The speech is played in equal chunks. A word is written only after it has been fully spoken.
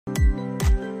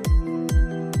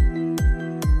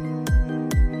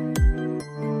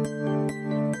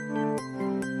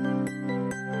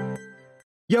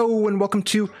Yo, and welcome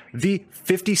to the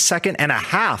 52nd and a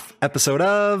half episode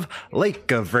of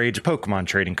Lake of Rage Pokemon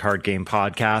Trading Card Game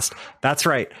Podcast. That's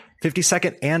right,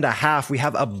 52nd and a half. We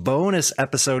have a bonus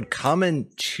episode coming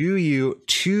to you,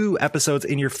 2 episodes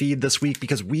in your feed this week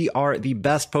because we are the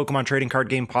best Pokemon Trading Card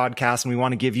Game podcast and we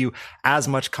want to give you as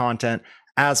much content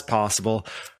as possible.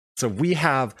 So we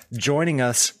have joining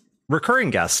us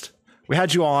recurring guest. We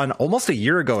had you on almost a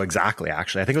year ago exactly,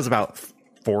 actually. I think it was about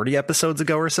 40 episodes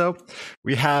ago or so.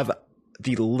 We have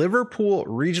the Liverpool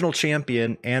regional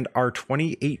champion and our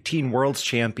 2018 world's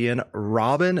champion,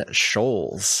 Robin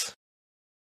Scholes.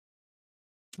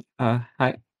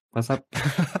 Hi, what's up?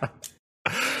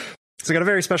 So we got a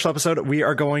very special episode. We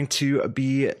are going to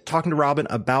be talking to Robin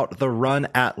about the run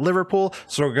at Liverpool.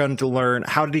 So we're going to learn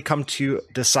how did he come to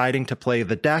deciding to play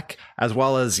the deck, as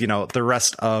well as, you know, the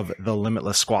rest of the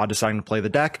Limitless squad deciding to play the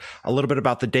deck, a little bit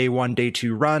about the day 1, day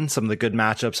 2 run, some of the good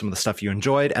matchups, some of the stuff you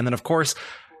enjoyed. And then, of course,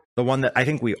 the one that I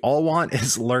think we all want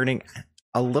is learning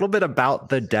a little bit about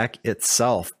the deck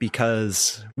itself,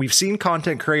 because we've seen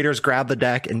content creators grab the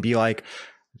deck and be like,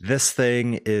 this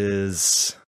thing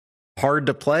is hard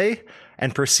to play,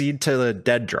 and proceed to the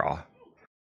dead draw.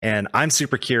 And I'm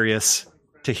super curious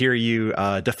to hear you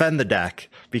defend the deck,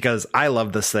 because I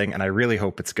love this thing and I really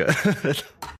hope it's good.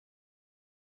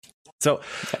 So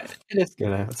it is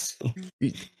good.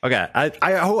 Okay,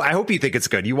 I hope you think it's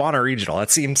good. You want a regional. That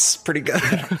seems pretty good.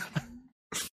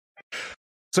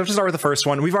 So to start with the first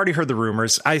one, we've already heard the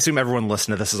rumors. I assume everyone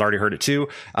listening to this has already heard it too.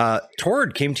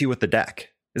 Tord came to you with the deck.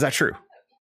 Is that true?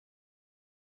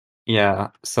 Yeah,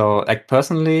 so like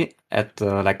personally, at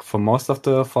for most of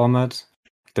the format,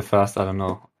 the first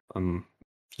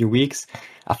few weeks,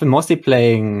 I've been mostly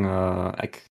playing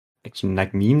like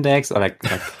meme decks or like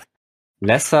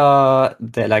lesser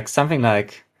something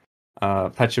like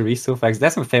Pachirisu.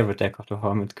 That's my favorite deck of the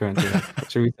format currently.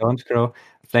 Pachirisu Orange Crow.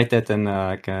 I played that in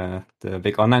the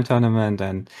big online tournament,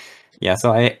 and yeah,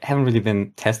 so I haven't really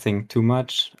been testing too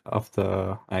much of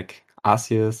the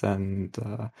Arceus and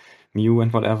Mew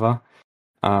and whatever.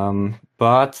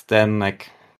 But then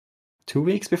 2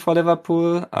 weeks before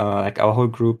Liverpool, our whole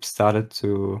group started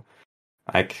to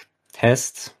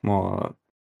test more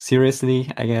seriously,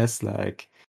 I guess,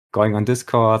 going on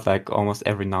Discord almost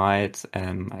every night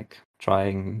and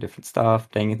trying different stuff,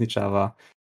 playing with each other.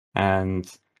 And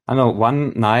I don't know,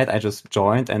 one night I just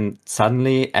joined and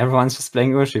suddenly everyone's just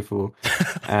playing Urshifu.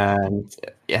 And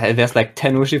yeah, there's 10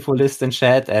 Urshifu lists in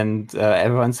chat and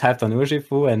everyone's hyped on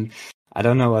Urshifu, and I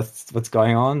don't know what's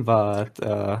going on, but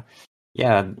I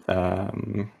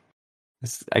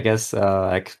guess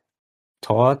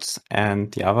Tord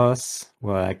and the others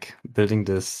were building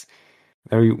this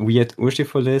very weird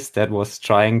Urshifu list that was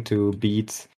trying to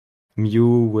beat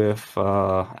Mew with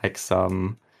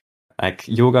some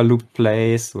yoga loop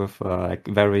plays with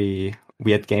very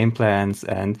weird game plans,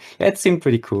 and yeah, it seemed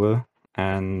pretty cool.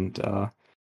 And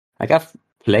I've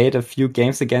played a few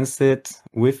games against it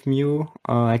with Mew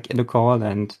in the call,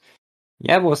 and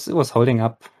yeah, it was holding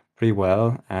up pretty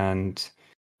well. And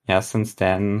yeah, since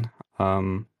then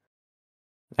all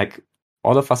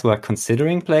of us were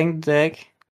considering playing the deck.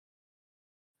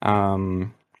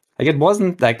 It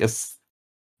wasn't a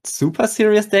super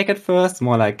serious deck at first,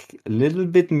 more a little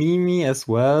bit memey as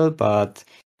well, but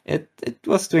it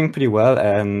was doing pretty well.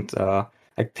 And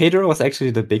Pedro was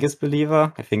actually the biggest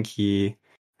believer. I think he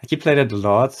played it a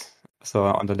lot, so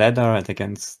on the ladder and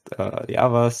against the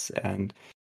others, and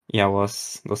yeah,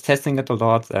 was testing it a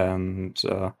lot. And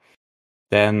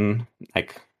then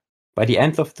by the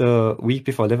end of the week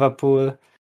before Liverpool,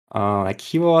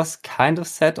 he was kind of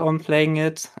set on playing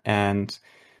it, and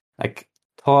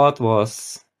Tord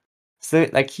was still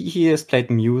he has played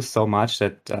Mew so much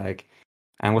that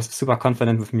and was super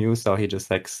confident with Mew, so he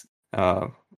just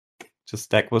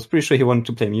was pretty sure he wanted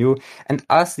to play Mew, and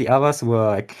us the others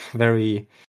were very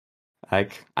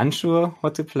unsure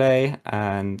what to play.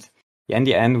 And yeah, in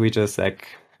the end we just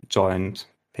joined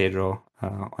Pedro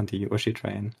on the Ushi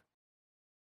train.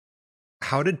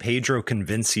 How did Pedro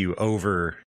convince you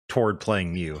over Tord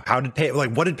playing Mew? How did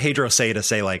what did Pedro say to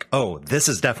say oh, this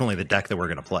is definitely the deck that we're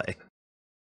gonna play?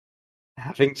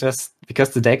 I think just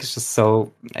because the deck is just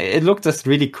it looked just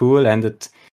really cool, and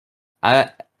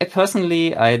I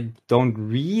personally don't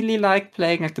really like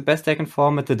playing the best deck in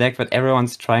format, the deck that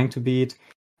everyone's trying to beat.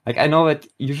 I know that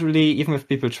usually, even with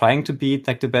people trying to beat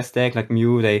the best deck like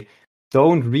Mew, they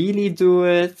don't really do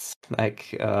it.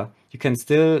 You can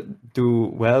still do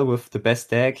well with the best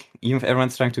deck, even if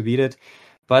everyone's trying to beat it.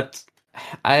 But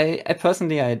I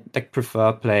personally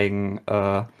prefer playing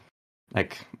a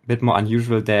bit more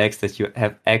unusual decks that you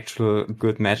have actual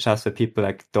good matchups where people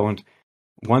don't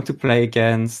want to play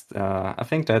against. I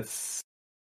think that's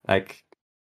like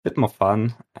a bit more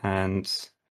fun, and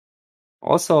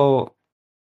also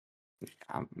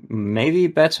maybe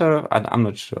better. I'm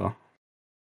not sure.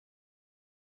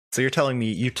 So you're telling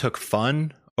me you took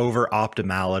fun over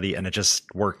optimality and it just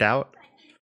worked out?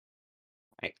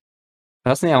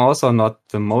 Personally, I'm also not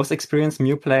the most experienced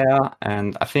Mew player,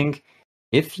 and I think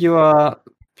if you are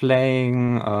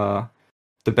playing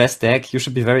the best deck, you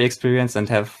should be very experienced and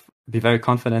be very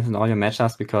confident in all your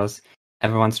matchups because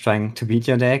everyone's trying to beat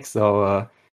your deck. So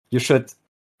you should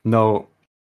know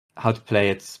how to play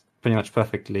it pretty much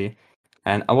perfectly.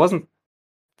 And I wasn't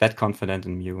that confident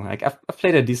in Mew. Like I've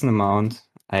played a decent amount.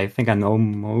 I think I know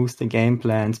most of the game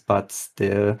plans, but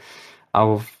still,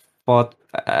 I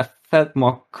I felt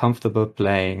more comfortable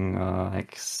playing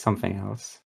like something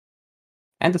else.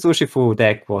 And the Urshifu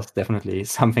deck was definitely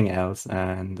something else.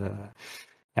 And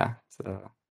yeah,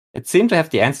 so it seemed to have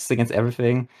the answers against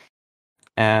everything.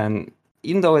 And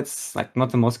even though it's like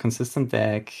not the most consistent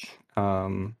deck, I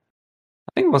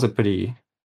think it was a pretty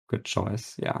good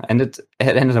choice. Yeah, and it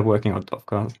ended up working out, of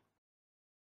course.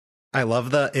 I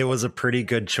love that it was a pretty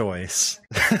good choice.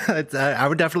 I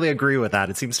would definitely agree with that.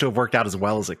 It seems to have worked out as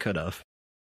well as it could have.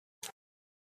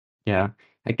 Yeah,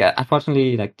 like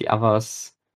unfortunately, like the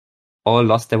others all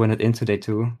lost their win at Into Day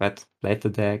 2 that played the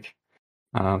deck.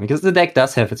 Because the deck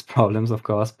does have its problems, of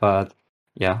course, but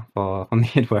yeah, for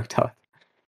me it worked out.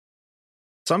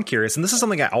 So I'm curious, and this is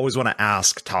something I always want to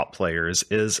ask top players,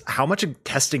 is how much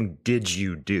testing did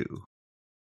you do?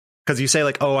 Because you say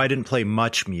like, oh, I didn't play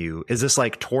much Mew. Is this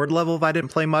like Tord level if I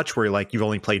didn't play much, where like you've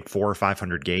only played 400 or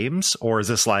 500 games? Or is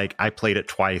this like, I played it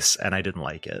twice and I didn't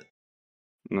like it?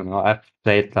 No, I've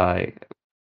played like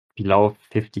below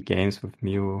 50 games with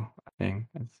Mew, I think.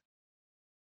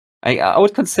 I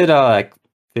would consider like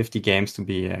 50 games to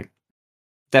be like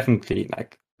definitely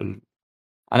like,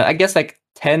 I guess like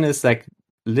 10 is like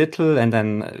little, and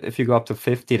then if you go up to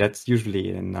 50, that's usually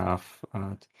enough.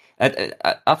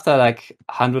 After like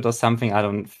 100 or something, I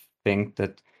don't think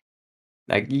that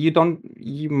like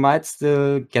you might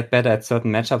still get better at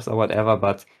certain matchups or whatever,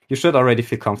 but you should already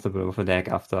feel comfortable with a deck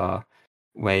after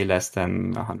way less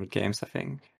than 100 games, I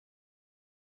think.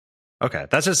 Okay,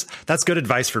 that's good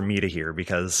advice for me to hear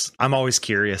because I'm always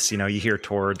curious. You know, you hear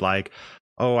Tord like,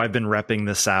 oh, I've been repping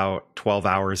this out 12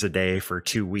 hours a day for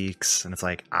 2 weeks. And it's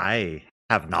like, I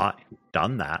have not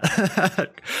done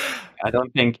that. I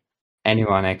don't think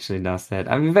anyone actually does that.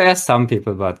 I mean, there are some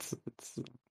people, but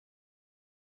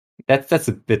that's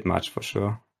a bit much for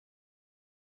sure.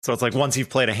 So it's like once you've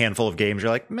played a handful of games,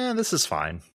 you're like, man, this is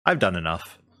fine. I've done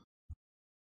enough.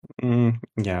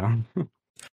 Yeah.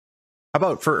 How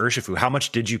about for Urshifu? How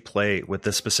much did you play with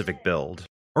this specific build?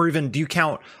 Or even do you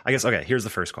count? I guess, okay, here's the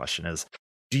first question is,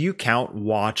 do you count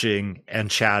watching and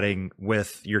chatting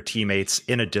with your teammates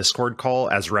in a Discord call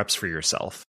as reps for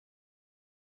yourself?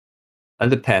 It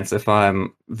depends. If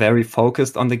I'm very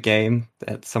focused on the game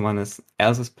that someone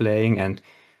else is playing and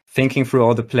thinking through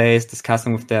all the plays,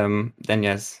 discussing with them, then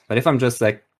yes. But if I'm just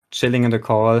like chilling in the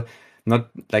call, not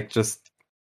like just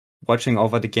watching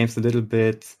over the games a little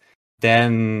bit,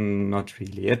 then not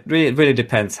really. It really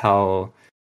depends how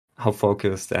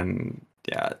focused, and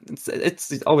yeah,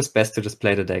 it's always best to just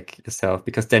play the deck yourself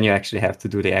because then you actually have to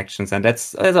do the actions, and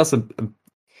that's also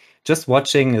just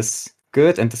watching is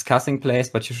good and discussing plays,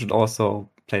 but you should also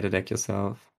play the deck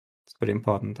yourself. It's pretty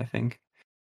important, I think.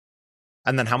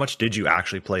 And then how much did you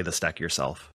actually play this deck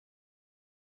yourself?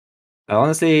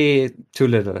 Honestly, too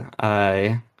little.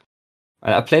 I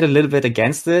played a little bit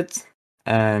against it,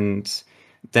 and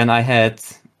then I had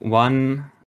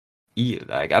one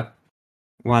evening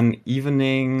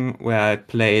where I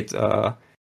played.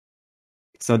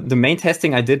 So the main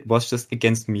testing I did was just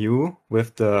against Mew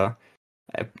with the.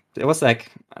 It was like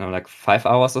I don't know, like 5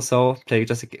 hours or so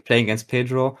playing against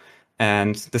Pedro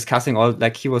and discussing all.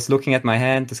 Like he was looking at my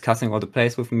hand, discussing all the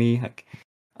plays with me. Like,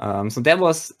 so that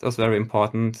was very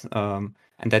important, and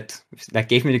that like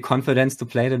gave me the confidence to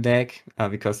play the deck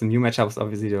because the new matchup was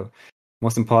obviously the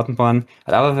most important one.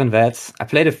 But other than that, I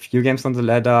played a few games on the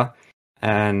ladder.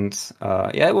 And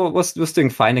yeah, it was doing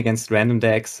fine against random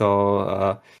decks.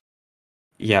 So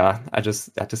yeah, I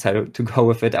decided to go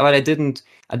with it. But I didn't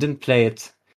play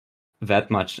it that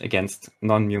much against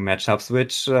non-Mew matchups,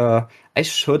 which I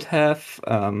should have.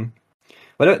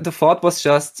 But the thought was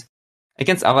just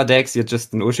against other decks, you're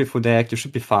just an Urshifu deck. You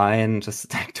should be fine.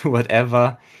 Just like do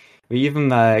whatever. We even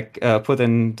like put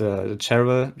in the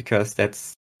Cheryl because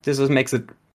this just makes it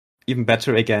even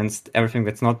better against everything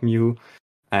that's not Mew.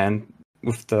 And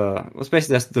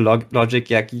especially that's the logic,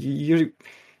 yeah, you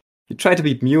try to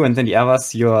beat Mew and then the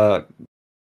others you're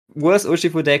worse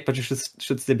Urshifu deck, but you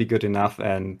should still be good enough.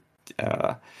 And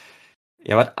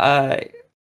but I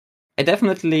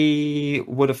definitely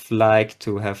would have liked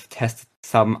to have tested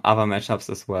some other matchups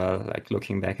as well, like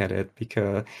looking back at it,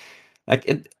 because like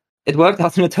it worked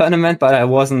out in the tournament, but I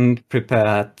wasn't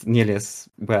prepared nearly as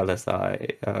well as I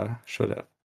should have.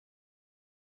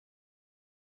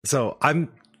 So I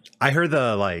heard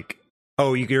the like,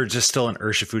 oh, you're just still an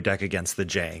Urshifu deck against the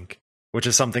jank, which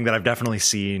is something that I've definitely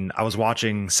seen. I was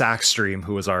watching Sack's stream,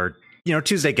 who was our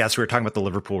Tuesday guest. We were talking about the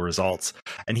Liverpool results,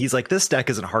 and he's like, this deck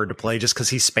isn't hard to play just because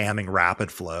he's spamming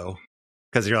Rapid Flow.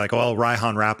 Because you're like, well,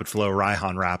 Raihan Rapid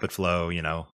Flow,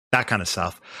 that kind of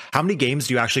stuff. How many games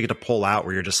do you actually get to pull out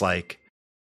where you're just like,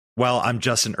 well, I'm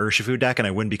just an Urshifu deck and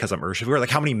I win because I'm Urshifu? Or like,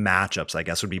 how many matchups, I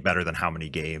guess, would be better than how many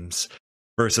games?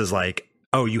 Versus like,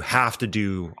 oh, you have to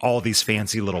do all these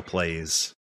fancy little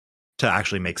plays to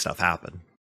actually make stuff happen.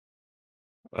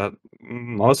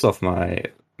 Most of my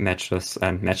matches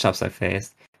and matchups I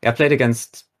faced, I played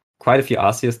against quite a few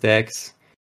Arceus decks,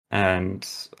 and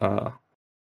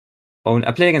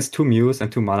I played against 2 Mews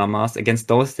and 2 Mana Mars. Against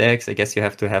those decks, I guess you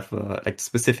have to have a like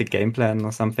specific game plan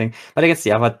or something. But against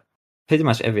the other, pretty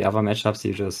much every other matchups,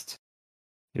 you just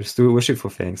do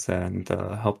Urshifu things and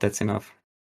hope that's enough.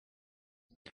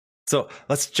 So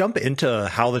let's jump into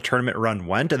how the tournament run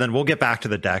went, and then we'll get back to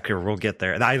the deck, or we'll get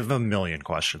there. And I have a million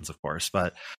questions, of course,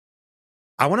 but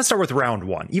I want to start with round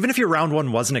 1. Even if your round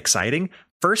 1 wasn't exciting,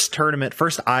 first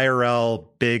IRL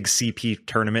big CP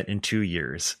tournament in 2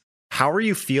 years. How are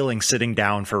you feeling sitting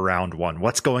down for round 1?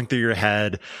 What's going through your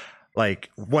head? Like,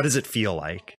 what does it feel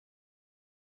like?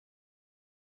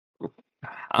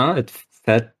 It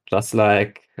felt just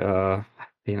like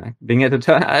being at the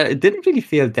tournament. It didn't really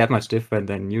feel that much different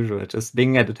than usual. Just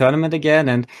being at the tournament again,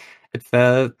 and it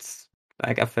felt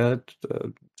like I felt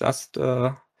just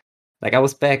like I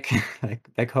was back,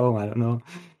 like back home. I don't know.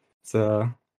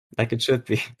 So like it should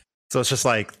be. So it's just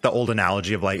like the old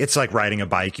analogy of like, it's like riding a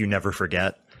bike you never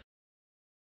forget.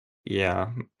 Yeah,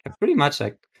 pretty much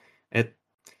like it.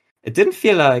 It didn't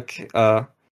feel like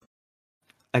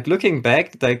looking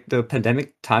back, like the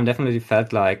pandemic time definitely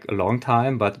felt like a long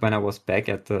time, but when I was back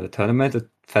at the tournament, it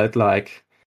felt like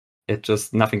it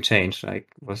just nothing changed. Like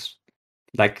it was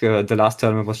like the last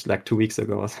tournament was like 2 weeks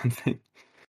ago or something.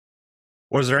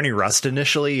 Was there any rust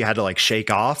initially you had to like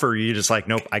shake off, or were you just like,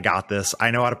 nope, I got this.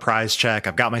 I know how to prize check.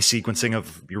 I've got my sequencing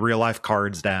of your real life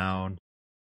cards down.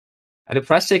 The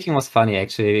prize checking was funny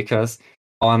actually, because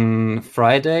on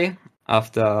Friday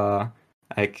after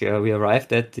we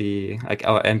arrived at the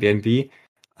our Airbnb,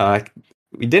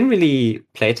 we didn't really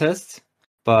playtest,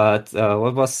 but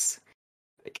what was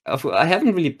I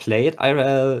haven't really played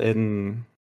IRL in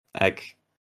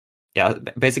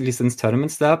basically since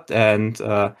tournament stopped, and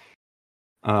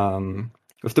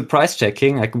with the price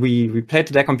checking, like we played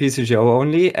the deck on PTCGO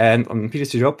only, and on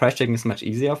PTCGO price checking is much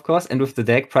easier, of course, and with the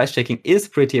deck price checking is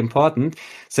pretty important.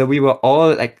 So we were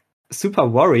all like super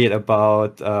worried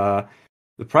about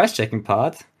the price checking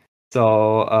part.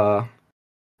 So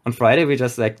on Friday we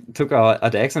just like took our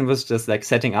decks and was just like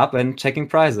setting up and checking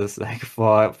prices like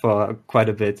for quite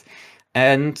a bit,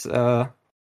 and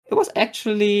it was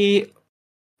actually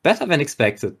better than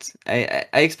expected. I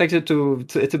expected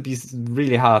it to be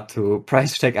really hard to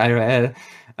price check IRL,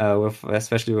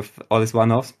 especially with all these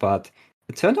one-offs, but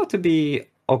it turned out to be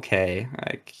okay.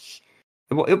 Like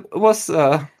it was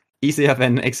easier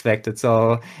than expected,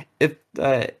 so it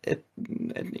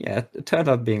turned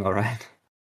out being alright.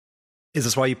 Is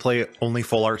this why you play only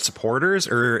full art supporters,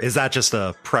 or is that just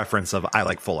a preference of I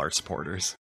like full art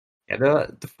supporters? Yeah,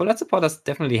 the full art supporters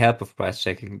definitely help with price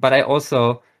checking, but I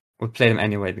also would play them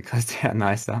anyway because they are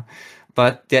nicer.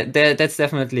 But that's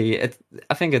definitely it.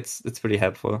 I think it's pretty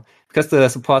helpful because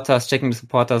checking the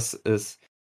supporters is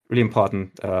really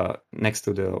important next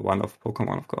to the one of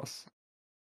Pokemon, of course.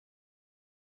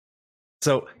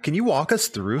 So can you walk us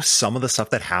through some of the stuff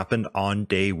that happened on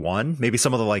day 1? Maybe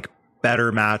some of the like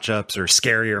better matchups or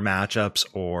scarier matchups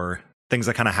or things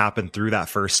that kind of happened through that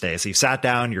first day. So you sat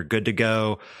down, you're good to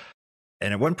go,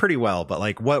 and it went pretty well. But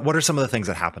like, what are some of the things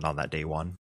that happened on that day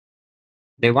 1?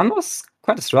 Day 1 was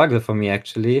quite a struggle for me,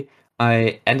 actually.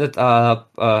 I ended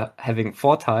up having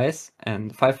 4 ties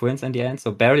and 5 wins in the end,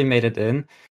 so barely made it in.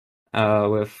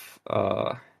 My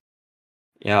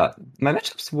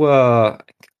matchups were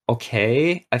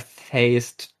okay. I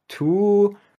faced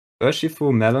 2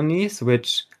 Urshifu Melonies,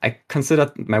 which I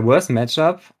considered my worst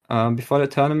matchup before the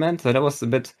tournament, so that was a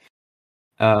bit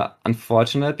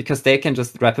unfortunate because they can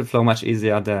just rapid flow much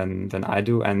easier than I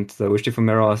do, and the Urshifu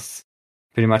Mirrors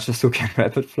pretty much just who can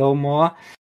rapid flow more.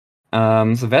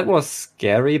 So that was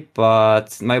scary,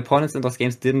 but my opponents in those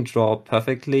games didn't draw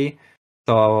perfectly.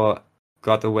 So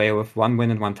got away with 1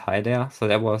 win and 1 tie there. So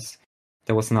that was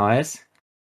nice.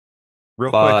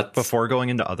 Real quick, before going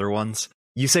into other ones,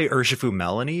 you say Urshifu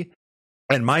Melanie,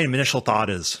 and my initial thought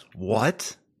is,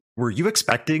 what? Were you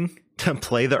expecting to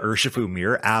play the Urshifu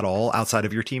mirror at all outside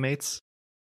of your teammates?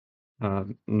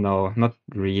 No, not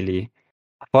really.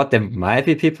 I thought there might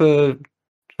be people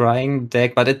trying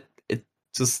deck, but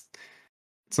it's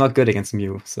not good against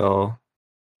Mew, so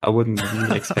I wouldn't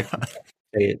really expect to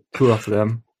play 2 of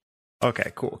them.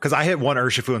 Okay, cool. Because I hit 1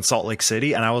 Urshifu in Salt Lake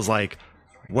City, and I was like,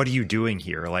 what are you doing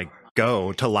here? Like,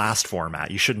 go to last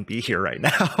format. You shouldn't be here right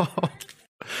now.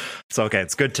 So, okay,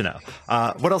 it's good to know.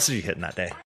 What else did you hit in that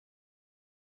day?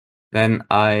 Then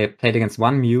I played against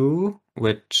 1 Mew,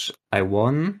 which I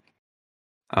won.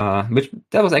 Which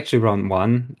that was actually round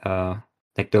 1.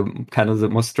 Like the kind of the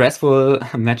most stressful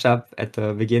matchup at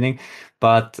the beginning.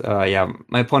 But yeah,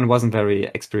 my opponent wasn't very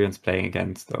experienced playing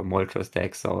against the Moltres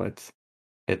deck, so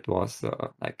it was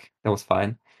like that was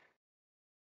fine.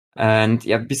 And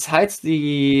yeah, besides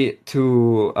the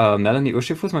 2 Melanie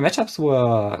Urshifus, my matchups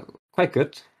were quite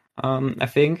good. I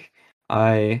think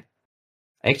I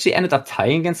actually ended up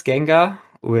tying against Gengar,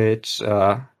 which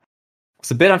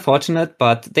was a bit unfortunate,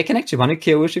 but they can actually one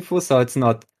kill Urshifu, so it's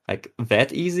not like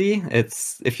that easy.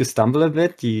 It's if you stumble a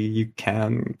bit, you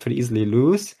can pretty easily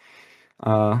lose.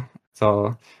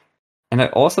 So, and I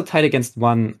also tied against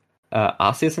 1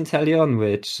 Arceus Inteleon,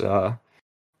 which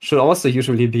should also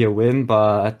usually be a win,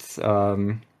 but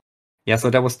yeah, so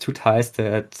there was 2 ties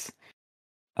that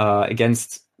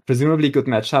against presumably good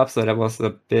matchups, so that was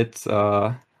a bit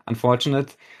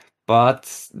unfortunate.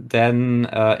 But then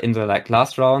in the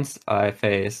last rounds, I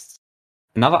faced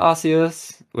another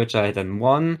Arceus, which I then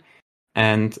won,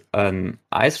 and an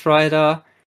Ice Rider.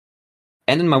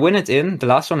 And in my win it in, the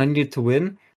last round I needed to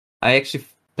win, I actually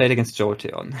played against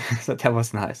Jolteon. So that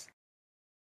was nice.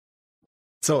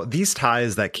 So these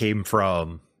ties that should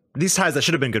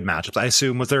have been good matchups, I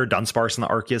assume, was there a Dunsparce in the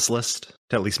Arceus list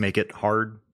to at least make it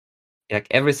hard? Like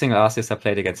every single Arceus I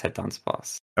played against had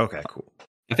Dunsparce. Okay, cool.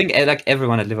 I think like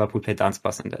everyone at Liverpool played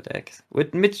Dunsparce in their deck,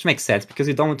 which makes sense because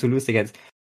you don't want to lose against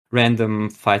random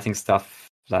fighting stuff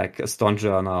like a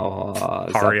Stonjourner or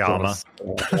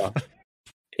Hariyama.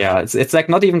 Yeah, it's like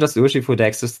not even just Urshifu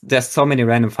decks. There's so many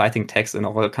random fighting techs in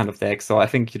all kind of decks, so I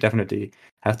think you definitely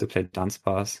have to play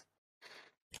Dunsparce.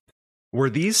 Were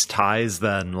these ties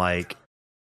then like?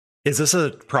 Is this a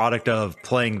product of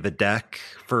playing the deck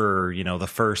for, the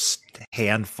first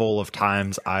handful of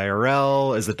times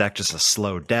IRL? Is the deck just a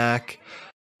slow deck?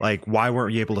 Like, why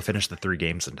weren't you able to finish the 3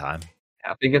 games in time?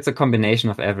 I think it's a combination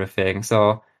of everything.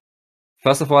 So,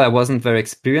 first of all, I wasn't very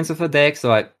experienced with the deck,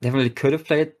 so I definitely could have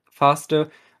played faster.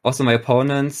 Also, my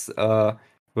opponents were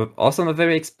also not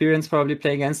very experienced probably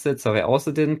playing against it, so I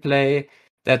also didn't play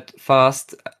that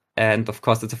fast. And of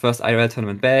course, it's the first IRL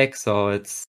tournament back, so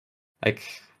it's like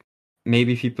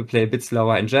maybe people play a bit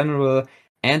slower in general,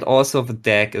 and also the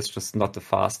deck is just not the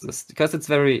fastest because it's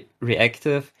very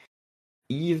reactive.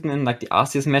 Even in like the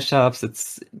Arceus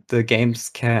matchups, the games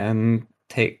can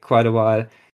take quite a while.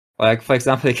 Or like for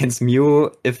example against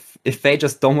Mew, if they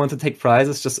just don't want to take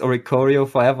prizes, just Oricorio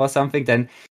forever or something, then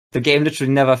the game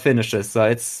literally never finishes. So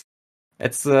it's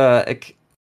like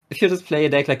if you just play a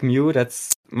deck like Mew,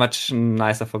 that's much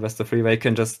nicer for best of 3, where you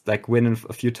can just like win in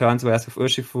a few turns. Whereas with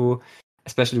Urshifu,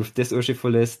 especially with this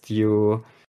Urshifu list, you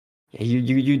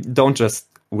don't just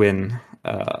win.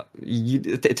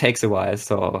 It takes a while.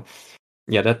 So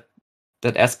yeah,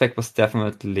 that aspect was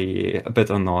definitely a bit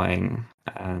annoying,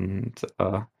 and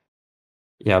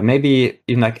yeah, maybe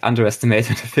even like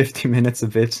underestimated the 50 minutes a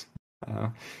bit,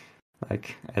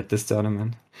 like at this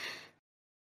tournament.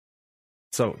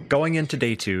 So going into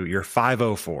day 2, you're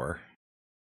 504.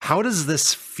 How does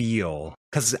this feel?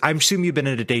 Because I'm assuming you've been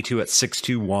into day 2 at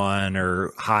 621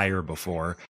 or higher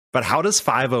before, but how does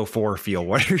 504 feel?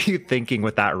 What are you thinking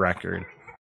with that record?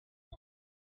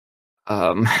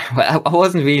 Well, I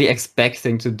wasn't really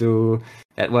expecting to do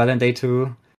that well in day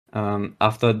 2.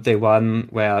 After day 1,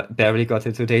 where I barely got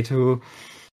into day 2.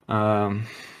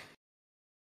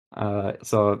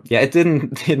 So yeah, it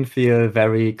didn't feel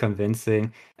very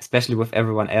convincing, especially with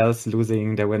everyone else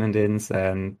losing their win and ins,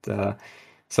 and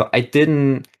so I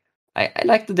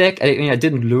liked the deck. I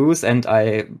didn't lose, and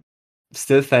I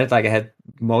still felt like I had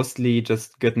mostly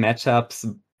just good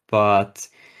matchups, but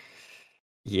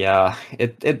yeah,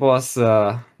 it was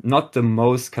not the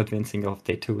most convincing of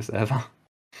day 2s ever.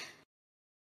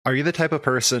 Are you the type of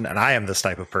person, and I am this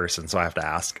type of person, so I have to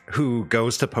ask, who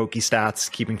goes to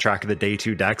PokeStats keeping track of the day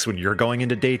 2 decks when you're going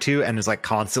into day 2 and is like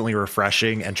constantly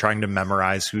refreshing and trying to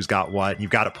memorize who's got what?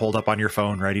 You've got it pulled up on your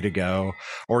phone ready to go,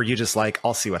 or you just like,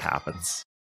 I'll see what happens?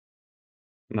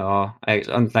 No,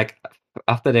 and like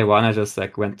after day one, I just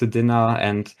like went to dinner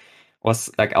and was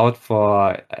like out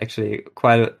for actually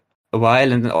quite a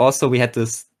while. And then also we had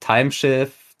this time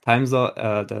shift, time zone,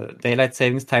 the daylight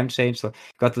savings time change. So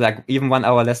got like even 1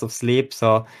 hour less of sleep.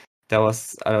 So there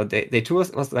was day two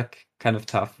was like kind of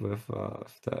tough with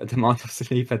the amount of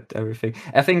sleep and everything.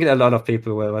 I think a lot of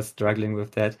people were struggling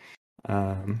with that.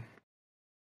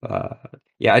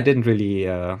 Yeah, I didn't really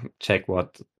check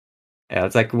what. Yeah,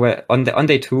 it's like on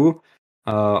day two,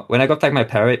 when I got like my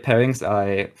pairings,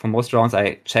 I for most rounds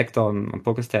I checked on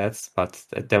PokeStats, but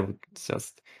that was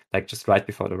just right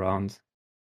before the round.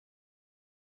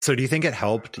 So do you think it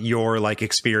helped your like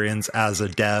experience as a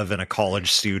dev and a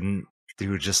college student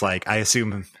who just like I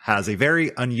assume has a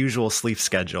very unusual sleep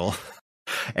schedule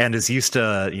and is used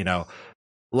to,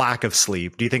 lack of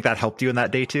sleep? Do you think that helped you in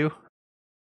that day too?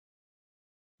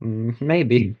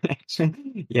 Maybe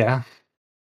actually, yeah.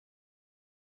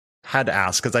 Had to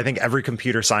ask because I think every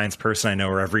computer science person I know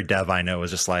or every dev I know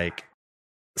is just like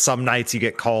some nights you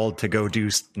get called to go do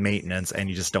maintenance and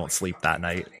you just don't sleep that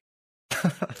night.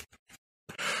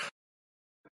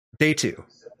 Day two.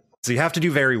 So you have to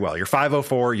do very well. You're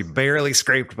 504. You barely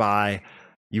scraped by.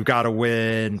 You got to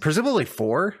win presumably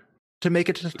 4 to make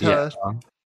it to. Yeah.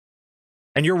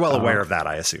 And you're well aware of that,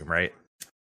 I assume, right?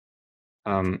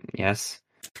 Yes.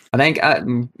 I think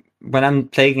when I'm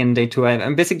playing in day two,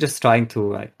 I'm basically just trying to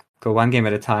like go one game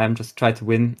at a time, just try to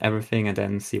win everything and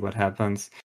then see what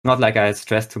happens. Not like I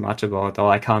stress too much about, oh,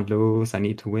 I can't lose, I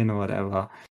need to win or whatever.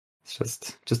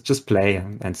 It's just play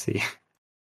and see.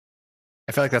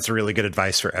 I feel like that's really good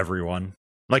advice for everyone.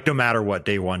 Like no matter what,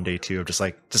 day one, day two,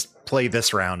 just play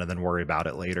this round and then worry about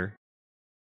it later.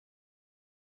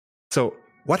 So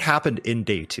what happened in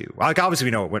day two? Like obviously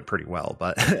we know it went pretty well,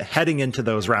 but heading into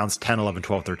those rounds 10, 11,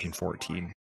 12, 13,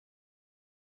 14.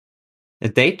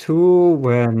 Day two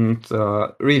went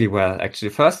really well, actually.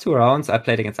 First 2 rounds I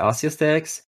played against Arceus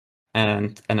decks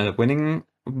and ended up winning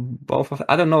both of.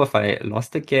 I don't know if I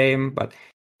lost the game, but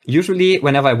usually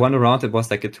whenever I won a round, it was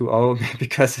like a 2-0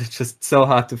 because it's just so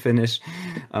hard to finish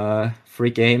 3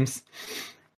 games.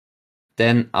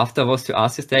 Then after those 2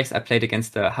 Arceus decks, I played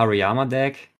against the Hariyama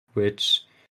deck, which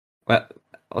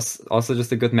was also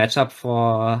just a good matchup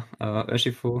for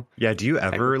Urshifu. Yeah, do you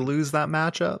ever lose that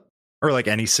matchup? Or like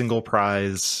any single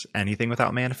prize, anything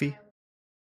without Manaphy?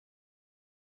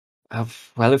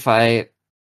 Well, if I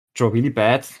draw really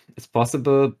bad, it's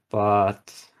possible,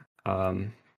 but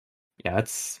yeah,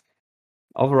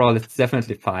 overall it's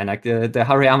definitely fine. Like the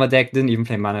Hariyama deck didn't even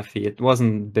play Manaphy. It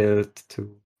wasn't built to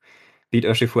beat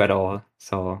Urshifu at all.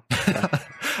 So yeah.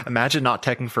 Imagine not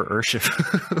teching for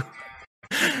Urshifu.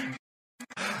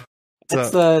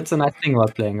 It's a nice thing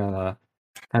about playing a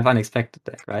kind of unexpected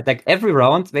deck, right? Like every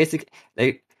round, basically,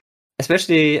 like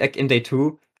especially like in day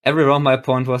two, every round my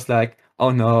opponent was like, "Oh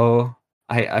no,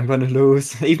 I'm gonna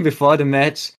lose," even before the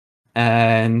match,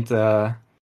 and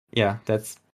yeah,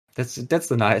 that's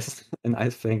a nice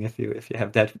thing if you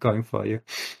have that going for you.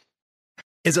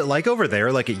 Is it like over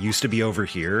there like it used to be over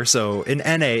here? So in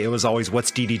NA, it was always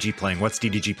what's DDG playing, what's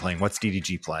DDG playing, what's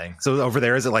DDG playing. So over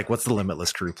there, is it like what's the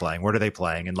Limitless crew playing? What are they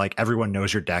playing? And like everyone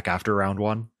knows your deck after round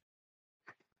one?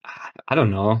 I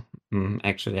don't know.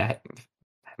 Actually, I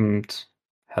haven't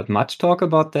heard much talk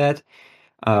about that.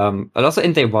 But also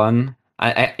in day one,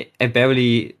 I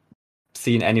barely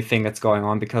seen anything that's going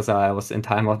on because I was in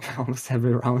timeout almost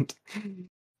every round.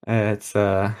 It's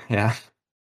yeah.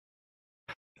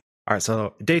 All right,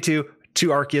 so day two, 2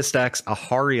 Arceus decks, a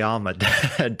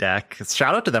Hariyama deck.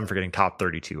 Shout out to them for getting top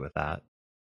 32 with that.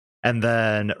 And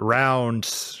then round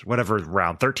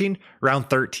 13? Round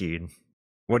 13.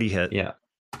 What do you hit? Yeah.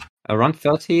 Around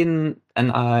 13,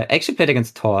 and I actually played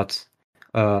against Todd.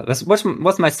 This was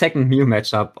my second Mew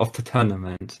matchup of the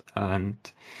tournament, and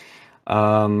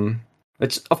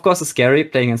which of course is scary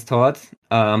playing against Todd.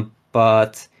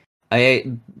 But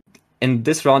in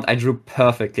this round I drew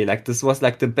perfectly. Like this was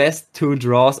like the best 2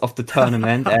 draws of the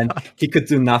tournament, and he could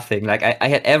do nothing. Like I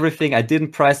had everything. I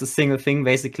didn't price a single thing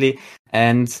basically,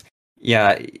 and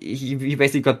yeah, he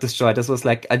basically got destroyed. This was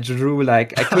like I drew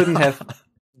like I couldn't have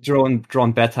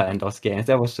drawn better in those games.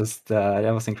 That was just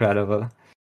that was incredible.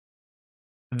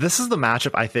 This is the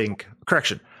matchup I think.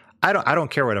 Correction. I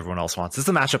don't care what everyone else wants. This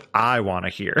is the matchup I want to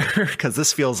hear because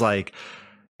this feels like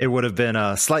it would have been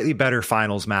a slightly better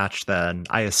finals match than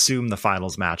I assume the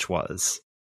finals match was.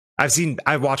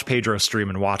 I've watched Pedro stream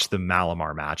and watched the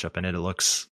Malamar matchup, and it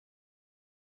looks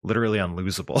literally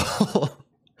unlosable.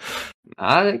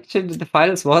 Actually, the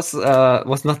finals was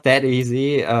not that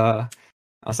easy.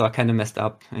 Also, I kind of messed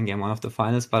up in game 1 of the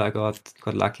finals, but I got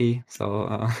lucky.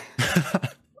 So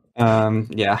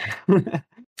yeah.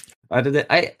 I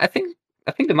think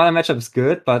the mana matchup is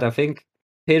good, but I think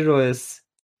Pedro is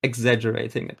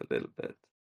exaggerating it a little bit.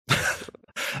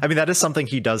 I mean, that is something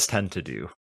he does tend to do.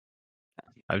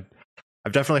 I've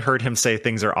definitely heard him say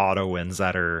things are auto wins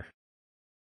that are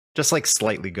just like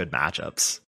slightly good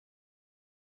matchups.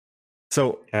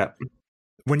 So yeah,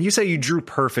 when you say you drew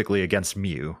perfectly against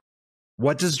Mew,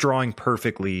 what does drawing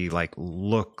perfectly like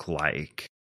look like?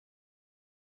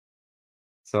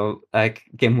 So like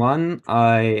game one,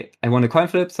 I won a coin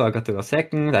flip, so I got to go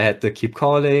second. I had to keep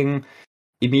calling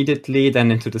immediately,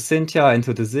 then into the Cynthia,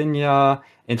 into the Zinnia,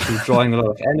 into drawing a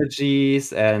lot of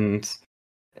energies, and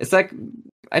it's like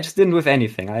I just didn't with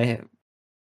anything. I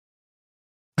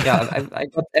got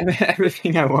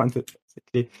everything I wanted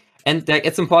basically. And like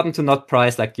it's important to not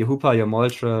price like your Hoopa, your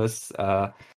Moltres,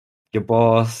 your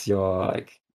boss, your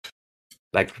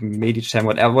like Medicham,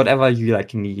 whatever you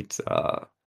like need,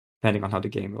 depending on how the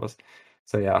game goes.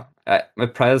 So yeah, my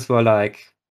prices were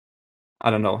like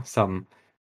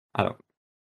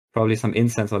probably some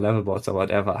incense or level boards or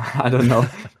whatever. I don't know.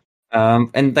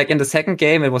 And like in the second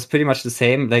game, it was pretty much the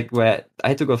same. Like where I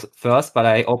had to go first, but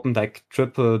I opened like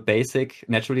triple basic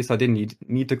naturally, so I didn't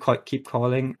need to keep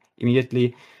calling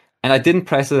immediately. And I didn't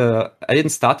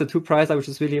start the 2-pricer, which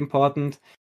is really important.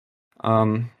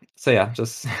 So yeah,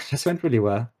 just went really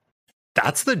well.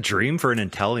 That's the dream for an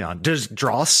Inteleon. Just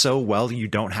draw so well you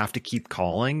don't have to keep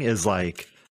calling is like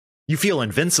you feel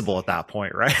invincible at that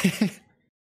point, right?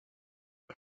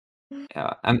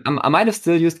 Yeah, I might have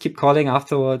still used keep calling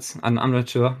afterwards. I'm not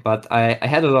sure, but I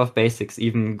had a lot of basics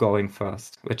even going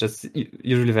first, which is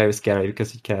usually very scary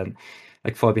because you can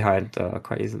like fall behind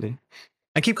quite easily.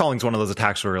 And keep calling is one of those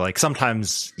attacks where like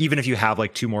sometimes even if you have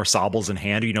like 2 more Sobbles in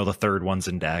hand, you know the third one's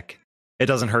in deck. It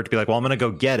doesn't hurt to be like, well, I'm going to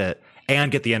go get it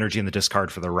and get the energy in the discard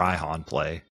for the Raihan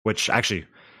play, which actually,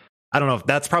 I don't know if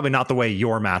that's probably not the way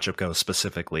your matchup goes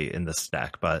specifically in this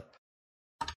deck, but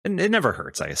it never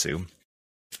hurts, I assume.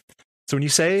 So when you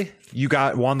say you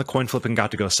won the coin flip and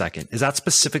got to go second, is that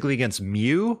specifically against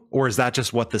Mew, or is that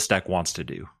just what this deck wants to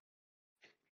do?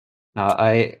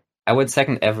 I went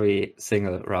second every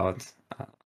single round.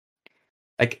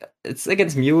 Like it's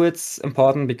against Mew, it's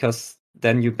important because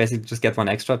then you basically just get 1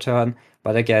 extra turn.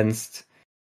 But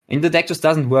the deck just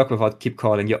doesn't work without keep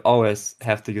calling. You always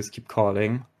have to use keep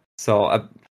calling. So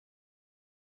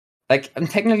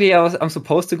technically I'm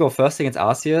supposed to go first against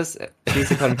Arceus, at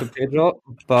least according to Pedro,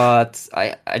 but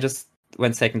I just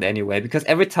went second anyway, because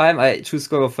every time I choose to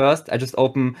go first, I just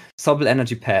open Sobble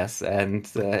Energy Pass, and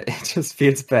it just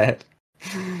feels bad.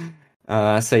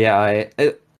 So yeah,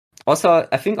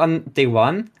 I think on day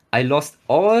 1, I lost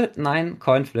all 9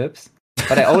 coin flips,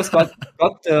 but I always got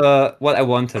what I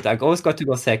wanted. I always got to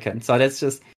go second. So that's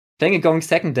just playing a going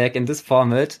second deck in this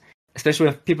format, especially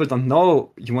if people don't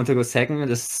know you want to go second,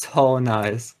 is so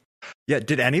nice. Yeah,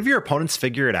 did any of your opponents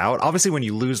figure it out? Obviously, when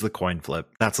you lose the coin flip,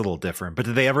 that's a little different. But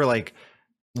did they ever like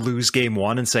lose game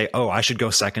 1 and say, "Oh, I should go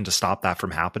second to stop that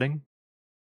from happening"?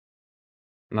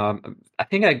 No, I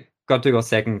think I got to go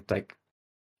second like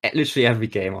literally every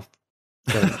game of.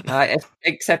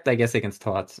 Except I guess against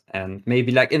Todd, and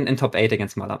maybe like in top 8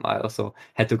 against Malam, I also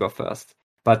had to go first.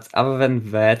 But other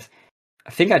than that, I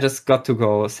think I just got to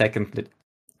go second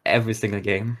every single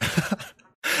game.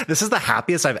 This is the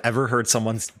happiest I've ever heard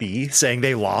someone be, saying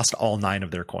they lost all 9 of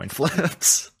their coin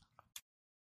flips.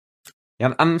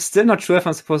 Yeah, I'm still not sure if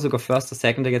I'm supposed to go first or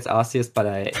second against Arceus, but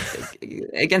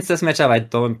against this matchup I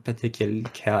don't particularly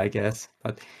care, I guess.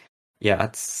 But yeah,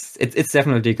 it's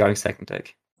definitely going second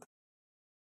deck.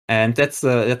 And that's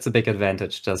a big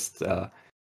advantage, just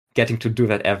getting to do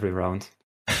that every round.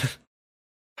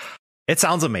 It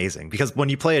sounds amazing, because when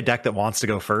you play a deck that wants to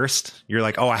go first, you're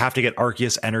like, oh, I have to get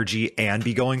Arceus energy and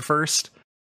be going first.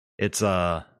 It's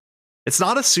not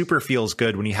a super feels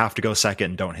good when you have to go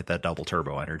second and don't hit that double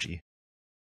turbo energy.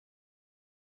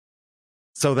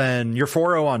 So then you're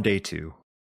 4-0 on day 2.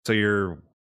 So you're...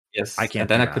 Yes, I can't.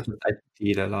 And then I could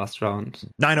ID the last round.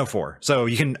 904. So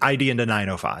you can ID into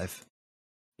 905.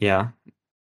 Yeah.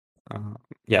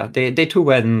 Yeah, they 2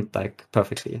 went like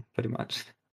perfectly, pretty much.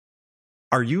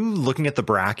 Are you looking at the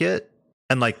bracket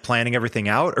and like planning everything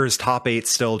out, or is top 8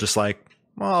 still just like,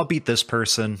 well, I'll beat this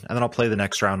person and then I'll play the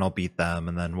next round and I'll beat them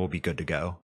and then we'll be good to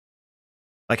go?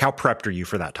 Like, how prepped are you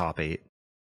for that top 8?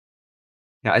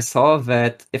 Yeah, I saw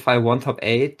that if I won top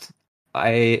 8,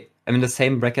 I am in the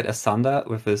same bracket as Sander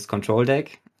with his control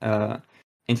deck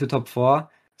into top 4.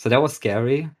 So that was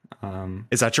scary.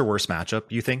 Is that your worst matchup,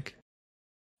 you think?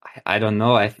 I don't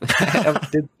know. I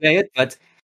did play it, but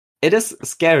it is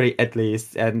scary at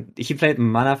least. And he played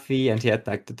Manaphy, and he had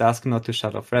like the Dusknote to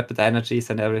shut off rapid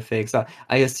energies and everything. So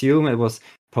I assume it was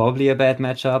probably a bad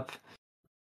matchup.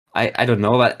 I don't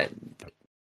know, but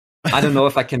I don't know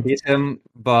if I can beat him,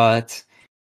 but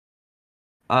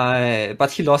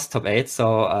he lost top 8,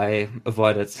 so I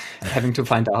avoided having to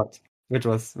find out, which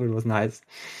was nice.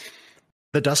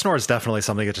 The Dusknoir is definitely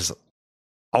something that just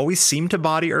always seemed to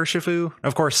body Urshifu.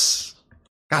 Of course,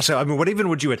 gosh, I mean, what even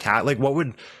would you attack? Like, what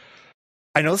would,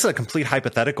 I know this is a complete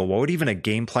hypothetical, what would even a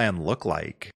game plan look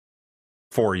like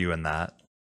for you in that?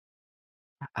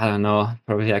 I don't know,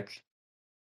 probably like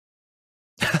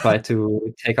try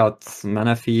to take out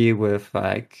Manaphy with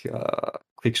like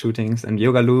quick shootings and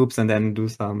yoga loops, and then do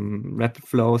some rapid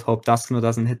flows. Hope Dusknoir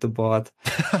doesn't hit the board.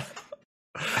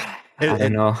 I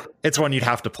don't know. It's one you'd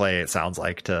have to play, it sounds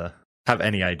like, to have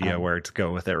any idea where to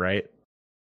go with it, right?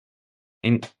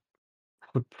 I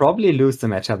would probably lose the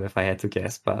matchup if I had to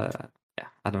guess, but yeah,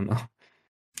 I don't know.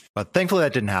 But thankfully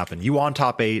that didn't happen. You won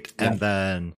top 8, and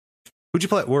then who'd you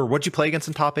play? Or what'd you play against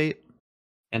in top 8?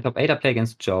 In top 8, I play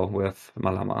against Joe with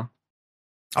Malama.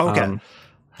 Okay.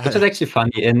 Which is actually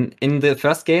funny. In the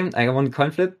first game, I won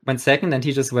coin flip, went second, and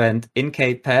he just went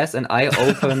in-K pass, and I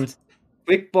opened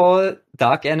Quick Ball,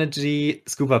 Dark Energy,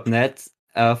 Scoop Up Net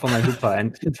for my Hoopa,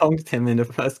 and donked him in the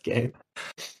first game.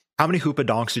 How many Hoopa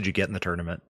donks did you get in the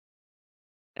tournament?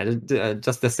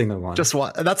 Just a single one. Just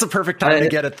one. That's a perfect time to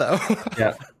get it, though.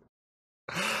 Yeah.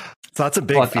 So that's a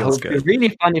big feels good. It would be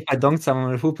really funny if I donked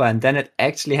someone with Hoopa, and then it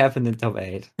actually happened in top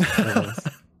 8.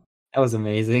 That was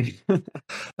amazing.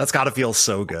 That's got to feel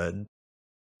so good.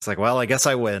 It's like, well, I guess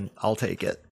I win. I'll take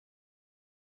it.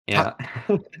 Yeah.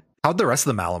 How'd the rest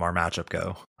of the Malamar matchup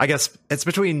go? I guess it's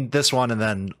between this one and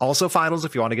then also finals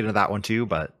if you want to get into that one too,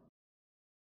 but...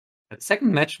 The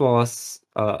second match was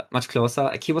much closer.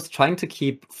 Like, he was trying to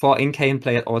keep 4 in-K in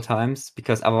play at all times,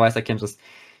 because otherwise I can just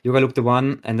Yoga Loop the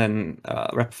one and then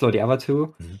Rapid Flow the other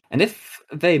two. Mm-hmm. And if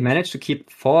they manage to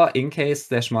keep 4 in-Ks /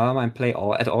 Malamar in play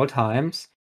at all times,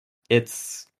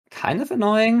 it's kind of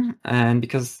annoying, and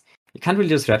because you can't really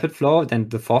just Rapid Flow, then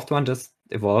the 4th one just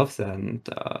evolves and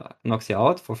knocks you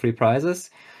out for 3 prizes.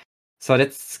 So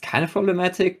that's kind of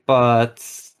problematic, but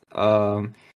I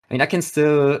mean, I can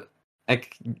still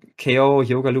like KO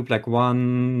Yoga Loop like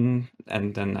 1,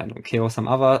 and then I don't KO some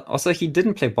other. Also, he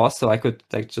didn't play boss, so I could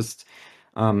like just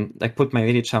like put my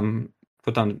Medicham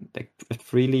put down like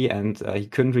freely, and he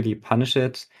couldn't really punish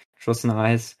it, which was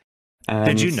nice. And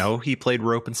did you know he played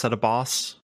rope instead of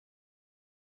boss?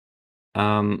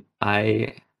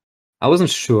 I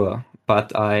wasn't sure,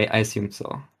 but I assumed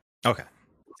so. Okay.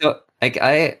 So like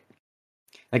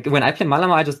when I play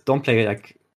Malamar, I just don't play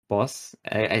like boss.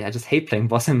 I just hate playing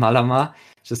boss in Malamar.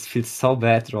 It just feels so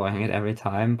bad drawing it every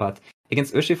time. But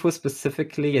against Urshifu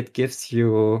specifically, it gives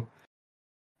you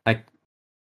like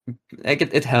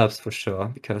it helps for sure,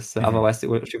 because otherwise the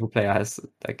Urshifu player has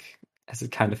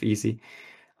it kind of easy.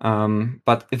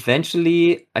 But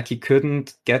eventually, like, he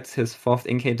couldn't get his 4th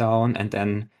in-K down, and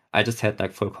then I just had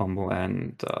like full combo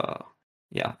and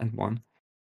won.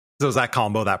 So is that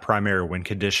combo that primary win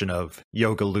condition of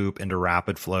Yoga Loop into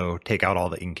Rapid Flow, take out all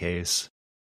the in-Ks?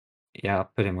 Yeah,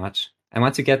 pretty much. And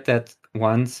once you get that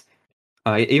once,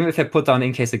 even if I put down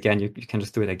in-Ks again, you can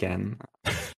just do it again.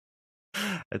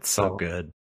 It's so good.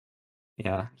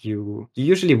 Yeah, you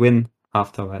usually win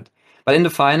afterward. But in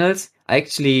the finals, I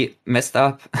actually messed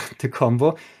up the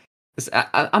combo.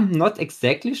 I'm not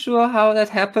exactly sure how that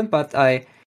happened, but I,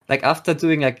 like, after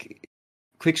doing like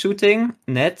quick shooting,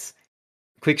 net,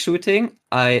 quick shooting,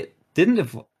 I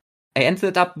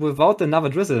ended up without another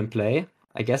Drizzle in play.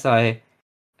 I guess I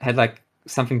had like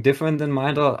something different in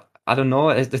mind, or I don't know,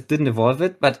 it didn't evolve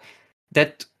it, but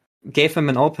that gave him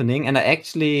an opening, and I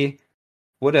actually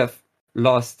would have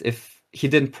lost if he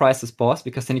didn't price his boss,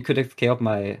 because then he could have KO'd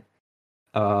my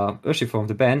Urshifu from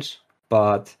the bench,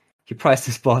 but he priced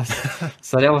his boss.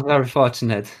 So that was very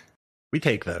fortunate. We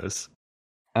take those.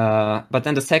 But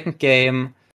then the second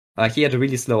game, he had a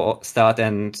really slow start,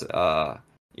 and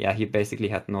he basically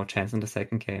had no chance in the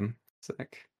second game. So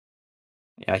like,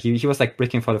 yeah, he was like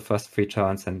bricking for the first 3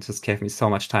 turns, and just gave me so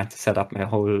much time to set up my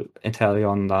whole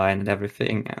Inteleon line and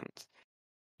everything. And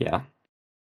yeah,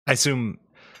 I assume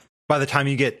by the time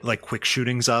you get like quick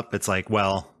shootings up, it's like,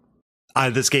 well,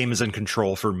 this game is in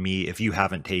control for me if you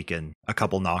haven't taken a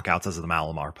couple knockouts as the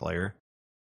Malamar player.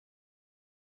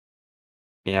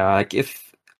 Yeah, like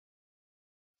if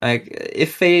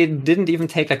they didn't even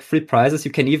take like 3 prizes,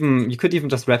 you could even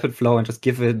just Rapid Flow and just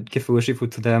give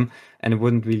Urshifu to them, and it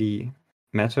wouldn't really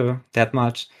matter that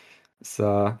much.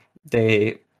 So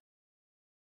I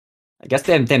guess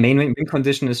their main win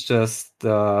condition is just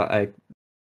like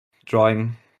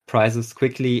drawing prizes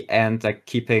quickly and like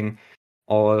keeping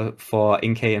all 4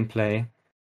 in-K in play.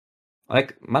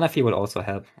 Like Manaphy will also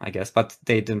help, I guess, but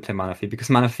they didn't play Manaphy because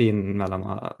Manaphy in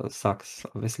Malamar sucks,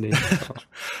 obviously. So,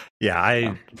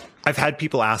 yeah, I've had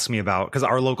people ask me about, because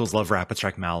our locals love Rapid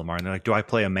Strike Malamar, and they're like, do I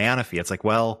play a Manaphy? It's like,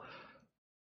 well,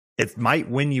 it might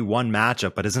win you one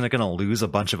matchup, but isn't it going to lose a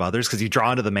bunch of others? Because you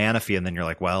draw into the Manaphy, and then you're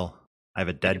like, well, I have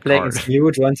a dead card. You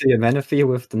would run to your Manaphy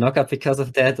with the knockup because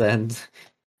of that, and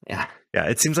yeah. Yeah,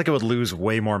 it seems like it would lose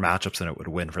way more matchups than it would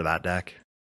win for that deck.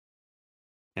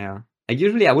 Yeah.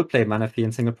 Usually I would play Manaphy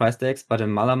in single price decks, but in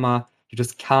Malamar, you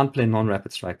just can't play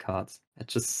non-Rapid Strike cards.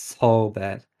 It's just so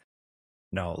bad.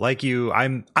 No, like you,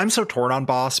 I'm so torn on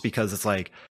Boss because it's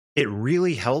like, it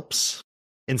really helps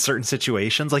in certain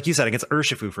situations. Like you said, against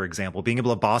Urshifu, for example, being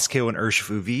able to boss KO an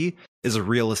Urshifu V is a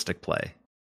realistic play.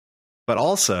 But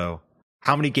also,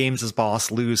 how many games does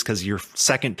Boss lose because your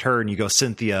second turn you go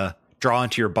Cynthia, draw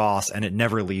into your boss, and it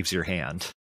never leaves your hand?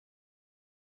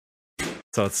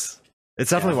 So it's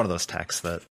definitely one of those techs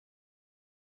that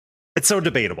it's so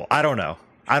debatable. I don't know.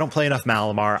 I don't play enough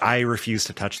Malamar. I refuse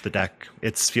to touch the deck.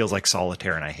 It feels like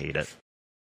solitaire, and I hate it.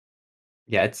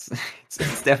 Yeah, it's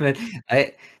definitely.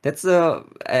 I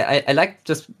like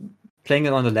just playing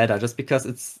it on the ladder just because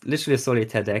it's literally a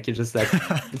solitaire deck. You just like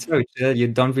it's very chill. You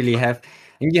don't really have,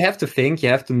 and you have to think. You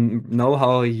have to know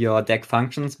how your deck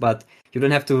functions, but you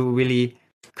don't have to really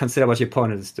consider what your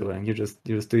opponent is doing. You just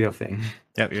do your thing.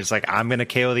 Yep, you're just like, I'm gonna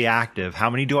KO the active. How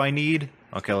many do I need?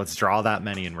 Okay, let's draw that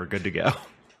many, and we're good to go.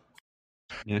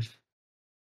 Yeah.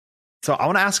 So I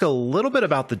want to ask a little bit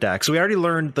about the deck. So we already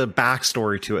learned the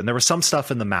backstory to it, and there was some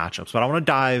stuff in the matchups, but I want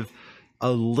to dive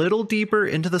a little deeper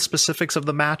into the specifics of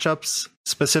the matchups,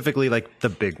 specifically like the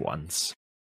big ones.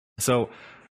 So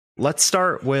let's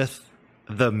start with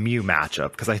the Mew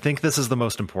matchup, because I think this is the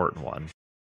most important one.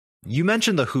 You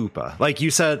mentioned the Hoopa. Like you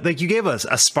said, like you gave us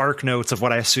a spark notes of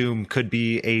what I assume could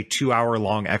be a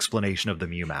 2-hour-long explanation of the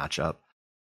Mew matchup.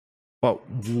 But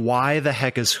why the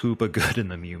heck is Hoopa good in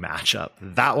the Mew matchup?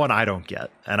 That one I don't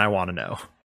get, and I want to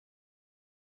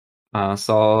know.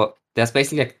 So there's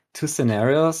basically like two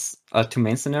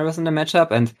main scenarios in the matchup,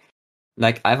 and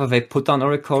like either they put down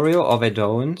Oricorio or they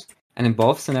don't. And in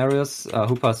both scenarios,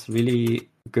 Hoopa's really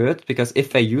good because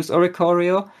if they use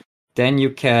Oricorio, then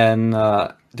you can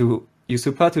use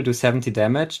Hoopa to do 70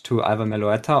 damage to either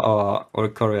Meloetta or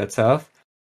Oricorio itself.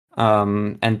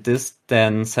 And this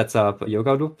then sets up a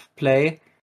Yoga Loop play.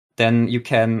 Then you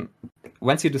can,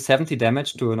 once you do 70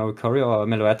 damage to an Oricorio or a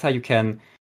Meloetta,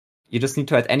 you just need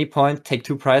to at any point take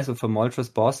 2 prizes with a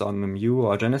Moltres boss on a Mew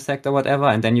or Genesect or whatever,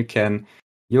 and then you can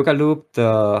Yoga Loop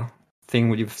the thing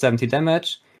with 70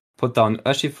 damage, put down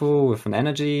Urshifu with an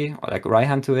energy, or like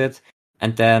Raihan to it,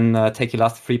 and then take your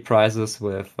last 3 prizes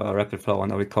with Rapid Flow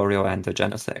on Oricorio and a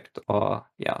Genesect, or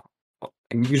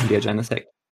usually a Genesect.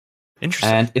 Interesting.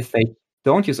 And if they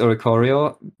don't use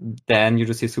Oricorio, then you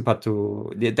just use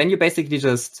then you basically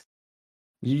just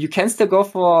you can still go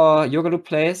for Yoga Loop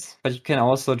plays, but you can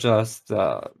also just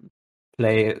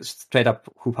play straight up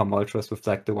Hoopa Moltres with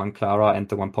like the one Clara and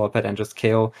the one Pulpet and just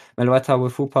KO Meloetta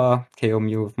with Hoopa, KO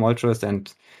Mew with Moltres,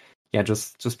 and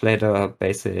just play the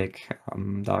basic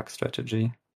dark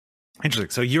strategy. Interesting.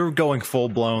 So you're going full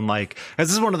blown, like,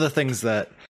 this is one of the things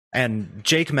that, and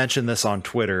Jake mentioned this on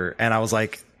Twitter, and I was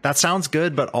like, that sounds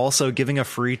good, but also giving a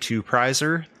free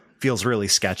 2-prizer feels really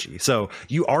sketchy. So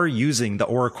you are using the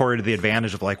Oricorio to the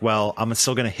advantage of like, well, I'm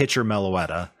still going to hit your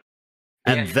Meloetta.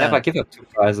 And then never give up 2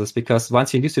 prizes, because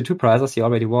once you use the 2 prizes, you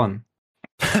already won.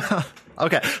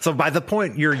 Okay, so by the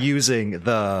point you're using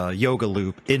the Yoga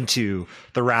Loop into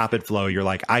the Rapid Flow, you're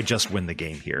like, I just win the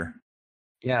game here.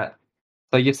 Yeah.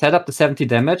 So you set up the 70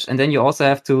 damage, and then you also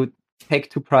have to take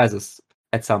 2 prizes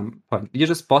at some point. You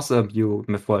just boss a Mew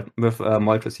with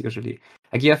Moltres usually.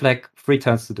 Like you have like 3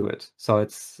 turns to do it. So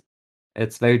it's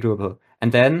very doable.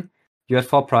 And then you have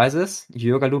 4 prizes. You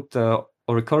Yoga Loop the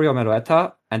Oricorio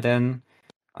Meloetta, and then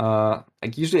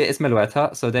like usually it's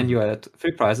Meloetta, so then you had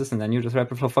 3 prizes, and then you just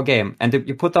Rapid Flow for game. And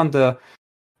you put on the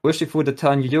Urshifu the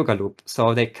turn you Yoga Loop,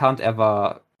 so they can't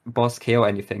ever boss KO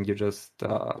anything. You just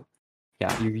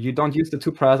you don't use the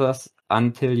 2 prizes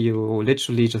until you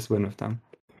literally just win with them.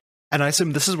 And I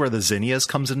assume this is where the Zinnias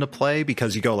comes into play,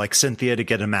 because you go like Cynthia to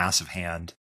get a massive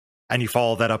hand, and you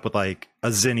follow that up with like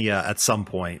a Zinnia at some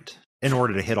point in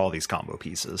order to hit all these combo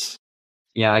pieces.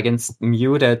 Yeah, against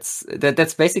Mew, that's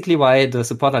basically why the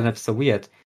support lineup is so weird.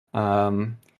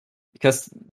 Because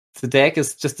the deck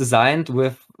is just designed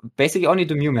with basically only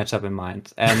the Mew matchup in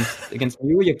mind. And against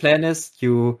Mew, your plan is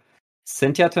you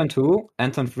Cynthia turn 2,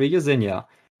 and turn 3 you Zinnia.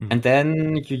 And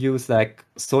then you use like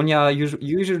Sonya,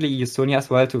 usually use Sonya as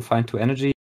well to find 2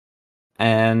 energy.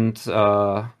 And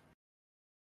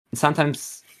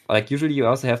sometimes, like usually you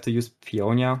also have to use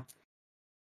Peonia.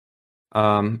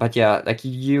 But yeah, like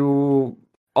you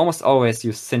almost always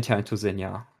use Cynthia into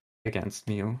Zinnia against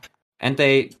Mew. And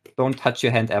they don't touch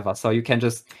your hand ever. So you can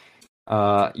just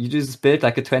you just build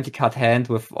like a 20 card hand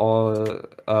with all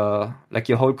like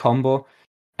your whole combo,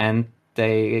 and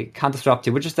they can't disrupt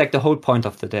you, which is like the whole point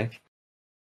of the deck.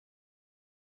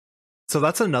 So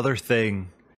that's another thing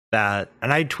that,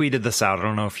 and I tweeted this out, I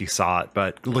don't know if you saw it,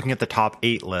 but looking at the top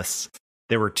 8 lists,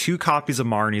 there were 2 copies of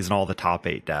Marnie's in all the top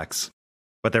 8 decks.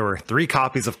 But there were 3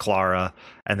 copies of Clara,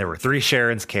 and there were 3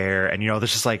 Sharon's Care, and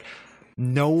there's just like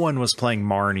no one was playing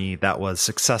Marnie that was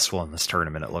successful in this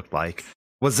tournament, it looked like.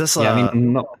 Was this I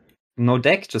mean, no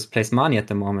deck just plays Marnie at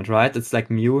the moment, right? It's like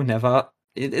Mew never.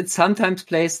 It sometimes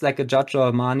plays like a Judge or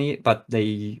a Marnie, but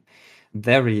they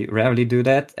very rarely do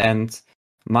that. And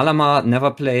Malamar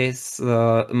never plays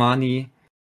Marnie.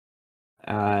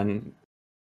 And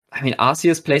I mean,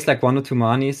 Arceus plays like 1 or 2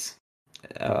 Marnies.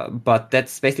 But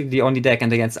that's basically the only deck.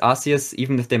 And against Arceus,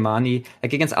 even if they Marnie,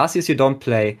 like against Arceus, you don't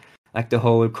play like the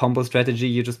whole combo strategy.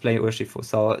 You just play Urshifu,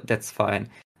 so that's fine.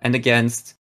 And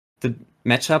against the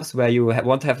matchups where you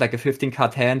want to have like a 15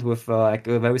 card hand with like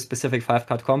a very specific 5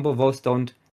 card combo, those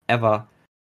don't ever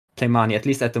play Marnie, at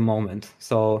least at the moment.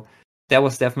 So that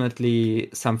was definitely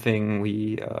something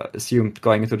we assumed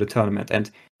going into the tournament.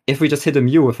 And if we just hit a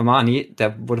Mew with a Marnie,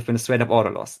 that would have been a straight up order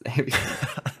loss.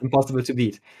 Impossible to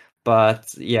beat.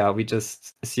 But yeah, we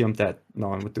just assumed that no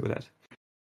one would do that.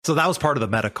 So that was part of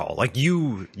the meta call. Like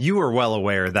you were well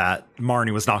aware that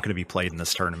Marnie was not going to be played in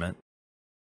this tournament.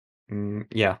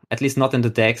 Yeah, at least not in the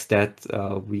decks that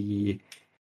we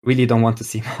really don't want to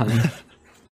see Marnie.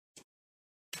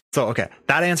 So, okay,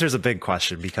 that answers a big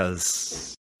question,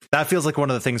 because that feels like one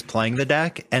of the things playing the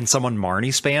deck, and someone Marnie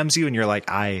spams you, and you're like,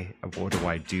 what do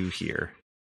I do here?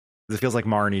 It feels like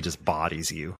Marnie just bodies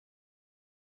you.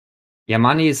 Yeah,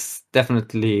 Marnie is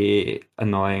definitely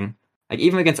annoying. Like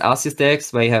even against Arceus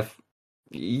decks, where you have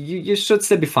you should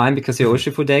still be fine because you're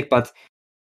Urshifu deck, but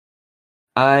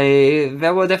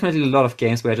there were definitely a lot of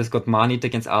games where I just got Marnied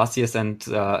against Arceus and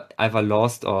either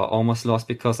lost or almost lost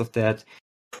because of that.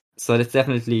 So that's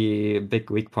definitely a big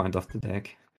weak point of the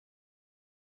deck.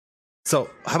 So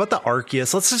how about the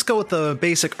Arceus? Let's just go with the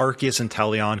basic Arceus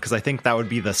Inteleon, because I think that would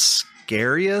be the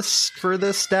scariest for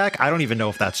this deck. I don't even know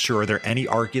if that's true. Are there any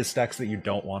Arceus decks that you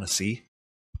don't want to see?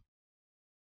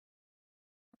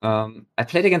 I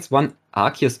played against one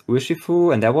Arceus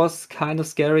Urshifu, and that was kind of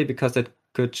scary because it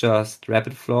could just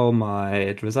rapid flow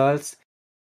my Drizzles.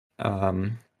 Yeah,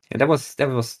 that was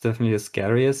definitely the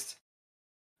scariest.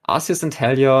 Arceus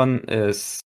Inteleon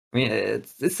is, I mean,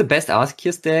 it's the best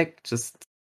Arceus deck, just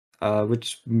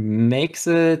which makes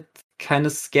it kind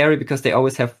of scary because they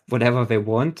always have whatever they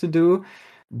want to do.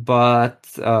 But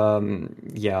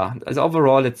yeah, as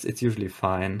overall, it's usually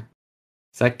fine.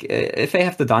 It's like if they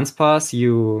have the Dance Pass,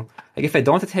 if they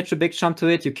don't attach a big jump to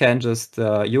it, you can just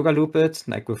Yoga Loop it,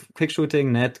 like with Quick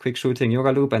Shooting, Net, Quick Shooting,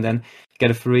 Yoga Loop, and then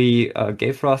get a free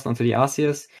Gale Thrust onto the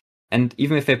Arceus. And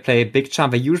even if they play Big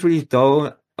Jump, they usually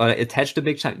don't attach the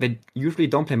Big Jump. They usually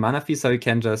don't play Manaphy, so you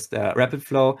can just Rapid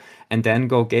Flow and then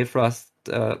go Gale Thrust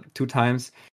 2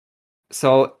 times.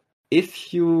 So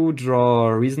if you draw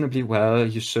reasonably well,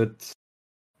 you should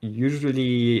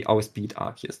usually always beat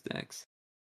Arceus decks.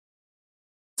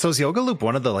 So is Yoga Loop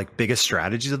one of the biggest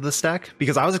strategies of this deck?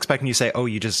 Because I was expecting you to say,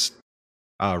 you just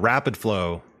rapid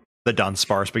flow the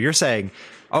Dunsparce, but you're saying,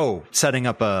 setting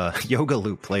up a Yoga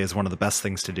Loop play is one of the best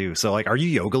things to do. So are you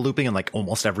Yoga Looping in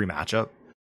almost every matchup?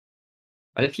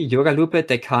 But if you Yoga Loop it,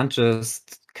 they can't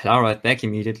just Clara it back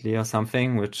immediately or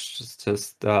something, which is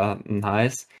just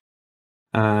nice.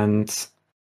 And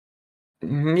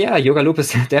yeah, Yoga Loop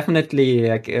is definitely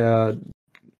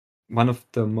one of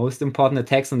the most important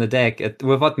attacks on the deck.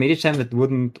 Without Medicham, it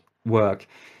wouldn't work.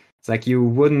 It's like you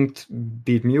wouldn't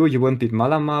beat Mew, you wouldn't beat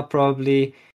Malamar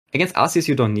probably. Against Arceus,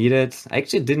 you don't need it. I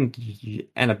actually didn't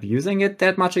end up using it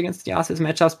that much against the Arceus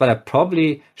matchups, but I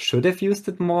probably should have used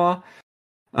it more.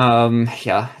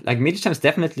 Yeah, Medicham is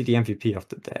definitely the MVP of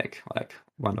the deck,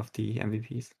 one of the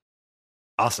MVPs.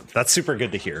 Awesome. That's super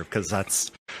good to hear, because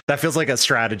that feels like a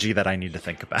strategy that I need to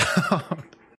think about.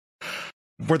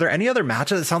 Were there any other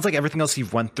matches? It sounds like everything else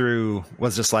you've went through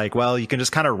was just you can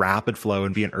just kind of rapid flow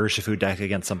and be an Urshifu deck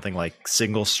against something like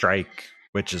Single Strike,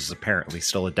 which is apparently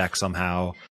still a deck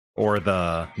somehow, or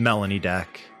the Melanie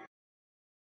deck.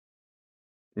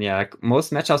 Yeah,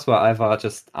 most matchups were either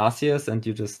just Arceus and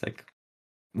you just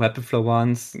rapid flow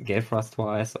once, Gale Thrust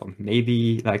twice, or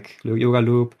maybe Yoga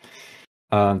Loop.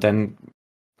 Then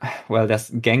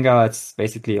there's Gengar. It's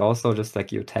basically also just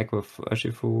you attack with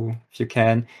Urshifu if you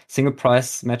can. Single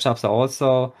price matchups are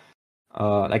also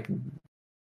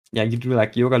yeah, you do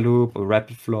like Yoga Loop or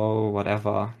Rapid Flow,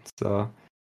 whatever. So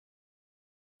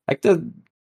like the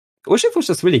Urshifu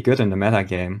is really good in the meta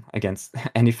game against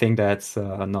anything that's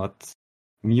not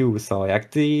Mew. So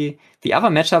like the other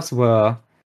matchups were,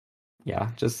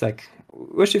 yeah, just like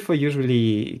Urshifu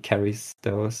usually carries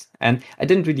those, and I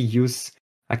didn't really use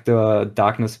like the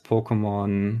Darkness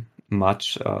Pokemon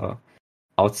much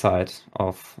outside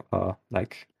of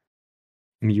like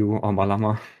Mew or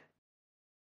Malama.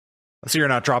 So you're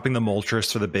not dropping the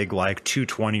Moltres for the big like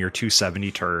 220 or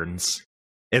 270 turns.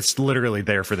 It's literally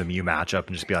there for the Mew matchup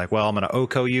and just be like, well, I'm going to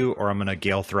OHKO you or I'm going to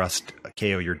Gale Thrust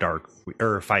KO your Dark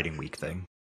or Fighting Weak thing.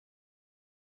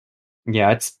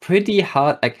 Yeah, it's pretty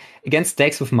hard. Like against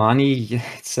decks with money,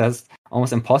 it's just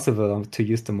almost impossible to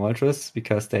use the Moltres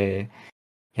because they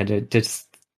just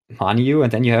money you,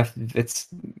 and then you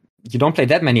don't play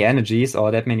that many energies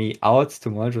or that many outs to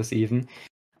Moltres even.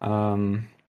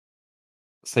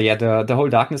 So yeah, the whole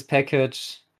Darkness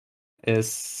package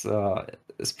is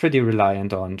pretty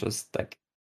reliant on just like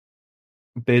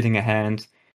building a hand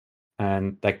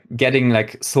and like getting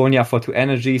like Sonia for 2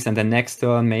 energies, and then next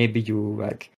turn maybe you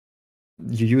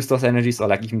use those energies, or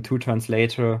like even 2 turns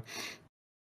later.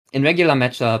 In regular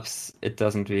matchups, it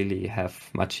doesn't really have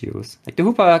much use. Like the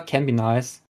Hooper can be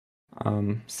nice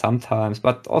sometimes,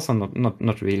 but also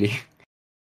not really.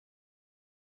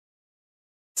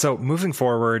 So moving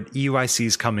forward, EUIC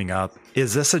is coming up.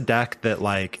 Is this a deck that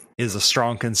like is a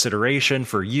strong consideration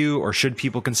for you, or should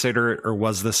people consider it, or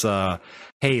was this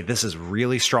hey, this is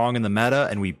really strong in the meta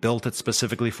and we built it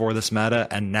specifically for this meta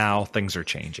and now things are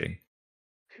changing?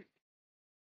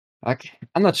 Like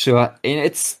I'm not sure.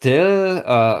 It's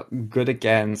still good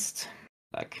against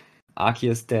like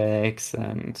Arceus decks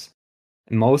and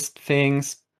most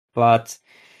things, but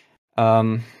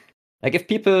like if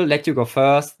people let you go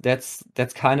first, that's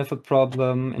kind of a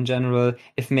problem in general.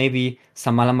 If maybe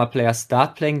some Malama players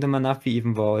start playing the Manafi,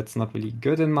 even though it's not really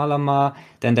good in Malama,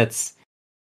 then it's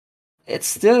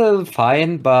still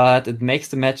fine, but it makes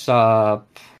the matchup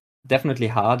definitely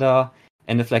harder.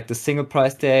 And if like the single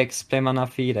price decks play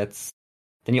Manafi,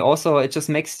 then it just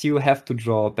makes you have to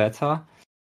draw better.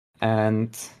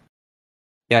 And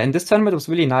yeah, in this tournament it was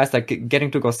really nice, like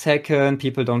getting to go second.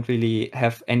 People don't really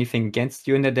have anything against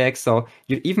you in the deck, so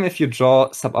even if you draw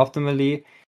suboptimally,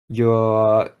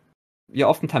 you're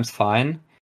oftentimes fine.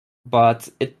 But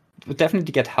it would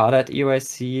definitely get harder at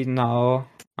EUIC now,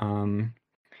 and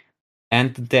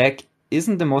the deck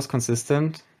isn't the most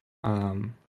consistent.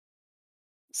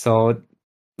 So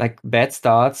like bad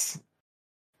starts,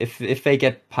 if they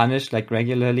get punished like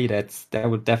regularly, that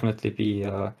would definitely be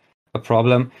a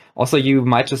problem. Also, you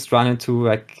might just run into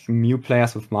like new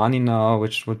players with Mani now,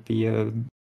 which would be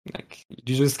like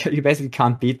you basically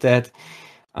can't beat that.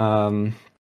 Or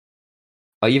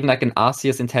even like an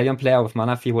Arceus Inteleon player with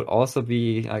Manafi would also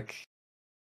be like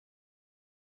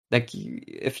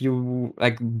if you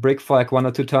like brick for like 1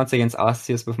 or 2 turns against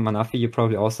Arceus with Manafi, you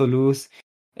probably also lose.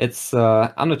 It's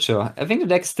I'm not sure. I think the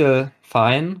deck's still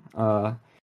fine.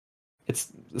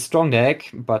 It's a strong deck,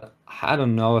 but I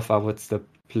don't know if I would still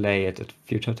play it at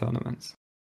future tournaments.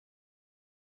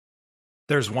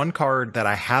 There's one card that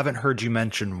I haven't heard you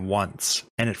mention once,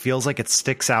 and it feels like it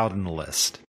sticks out in the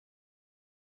list.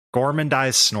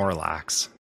 Gormandai's Snorlax.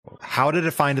 How did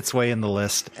it find its way in the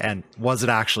list, and was it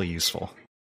actually useful?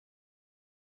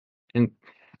 And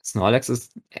Snorlax is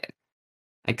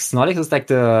like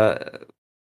the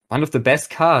one of the best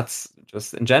cards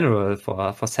just in general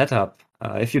for setup.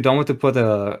 If you don't want to put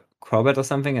a Crobat or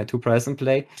something at 2 price in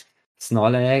play,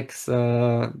 Snorlax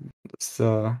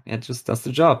it just does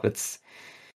the job.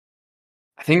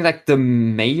 I think like the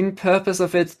main purpose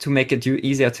of it to make it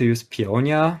easier to use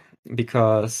Peonia,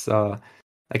 because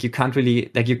like you can't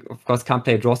really, like you of course can't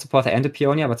play a draw supporter and a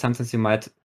Peonia, but sometimes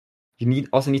you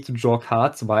also need to draw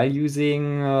cards while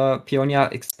using Peonia,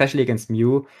 especially against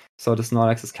Mew. So the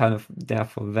Snorlax is kind of there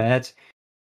for that.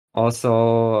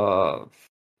 Also,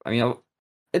 I mean,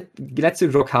 it lets you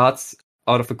draw cards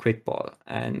out of a quick ball,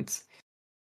 and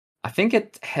I think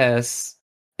it's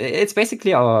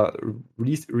basically our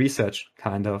research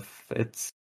kind of.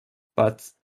 But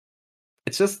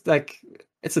it's just like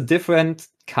it's a different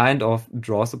kind of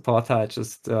draw supporter. It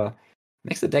just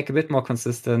makes the deck a bit more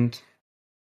consistent.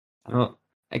 I don't know.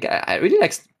 Like I really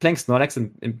like playing Snorlax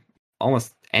in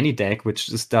almost any deck which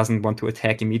just doesn't want to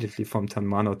attack immediately from turn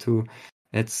 1 or 2.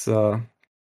 It's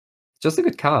just a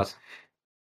good card.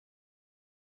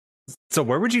 So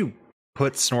where would you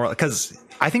put Snorlax? Because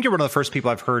I think you're one of the first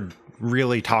people I've heard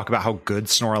really talk about how good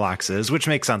Snorlax is, which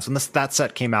makes sense. When that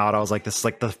set came out, I was like, this is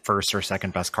like the first or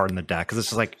second best card in the deck, because it's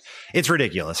just like, it's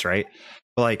ridiculous, right?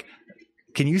 But like,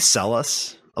 can you sell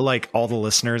us like all the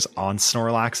listeners on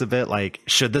Snorlax a bit, like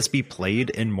should this be played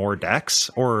in more decks,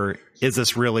 or is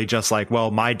this really just like,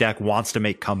 well, my deck wants to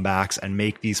make comebacks and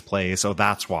make these plays, so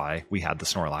that's why we had the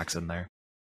Snorlax in there?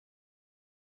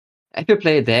 If you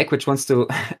play a deck which wants to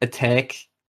attack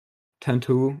turn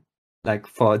 2, like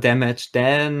for damage,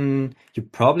 then you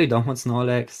probably don't want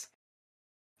Snorlax.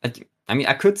 I mean,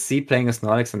 I could see playing a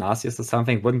Snorlax and Arceus or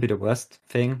something, wouldn't be the worst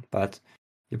thing, but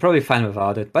you're probably fine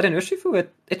without it. But in Urshifu,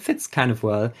 it fits kind of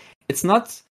well. It's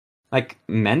not like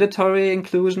mandatory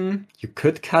inclusion. You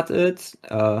could cut it.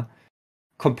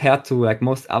 Compared to like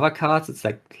most other cards, it's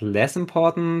like less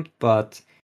important, but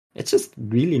it's just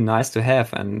really nice to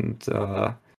have. And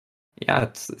yeah,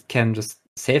 it can just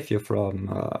save you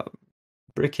from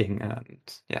bricking. And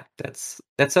yeah, that's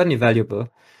certainly valuable.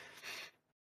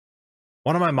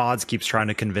 One of my mods keeps trying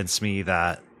to convince me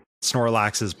that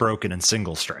Snorlax is broken in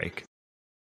single strike.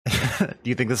 Do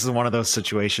you think this is one of those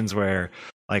situations where,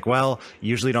 like, well, you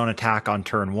usually don't attack on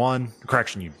turn 1?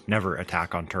 Correction, you never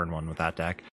attack on turn 1 with that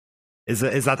deck. Is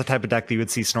that the type of deck that you would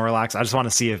see Snorlax? I just want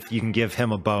to see if you can give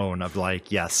him a bone of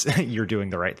like, yes, you're doing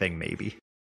the right thing, maybe.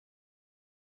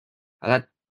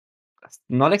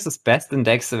 Snorlax is best in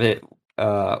decks where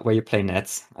you play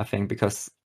nets, I think, because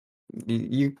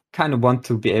you kind of want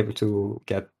to be able to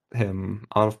get him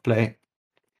out of play.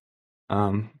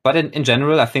 But in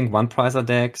general, I think one-pricer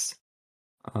decks,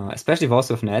 especially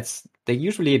also with nets, they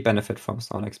usually benefit from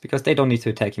Snorlax because they don't need to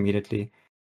attack immediately.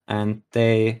 And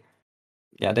they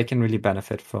can really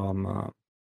benefit from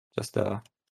just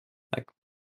like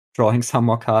drawing some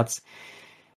more cards.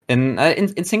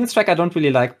 In single strike, I don't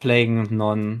really like playing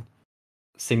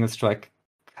non-single strike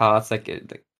cards.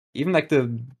 Like even like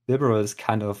the Bibarel is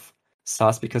kind of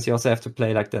sus because you also have to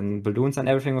play like then balloons and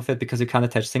everything with it because you can't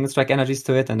attach single strike energies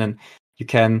to it, and then you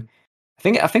can.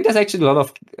 I think there's actually a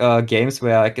lot of games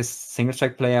where like a single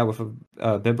strike player with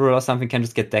a Bibarel or something can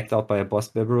just get decked out by a boss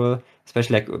Bibarel,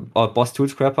 especially like or boss Tool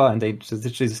Scrapper, and they just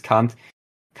literally just can't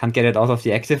get it out of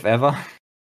the active ever.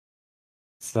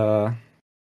 So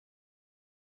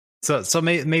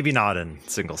maybe not in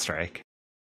single strike.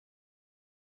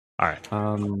 All right.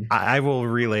 I will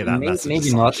relay that message.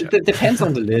 Maybe not. It depends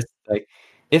on the list. Like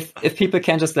if people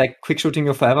can just like quick shooting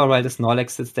you forever while the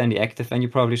Snorlax sits there in the active, then you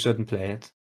probably shouldn't play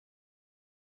it.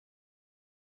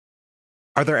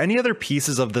 Are there any other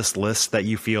pieces of this list that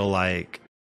you feel like,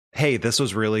 hey, this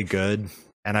was really good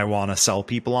and I want to sell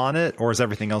people on it? Or is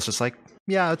everything else just like,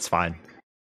 yeah, it's fine?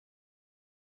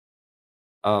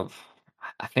 I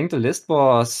think the list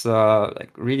was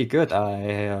like really good.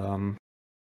 I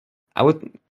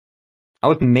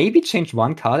would maybe change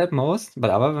one card at most, but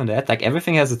other than that, like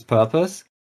everything has its purpose.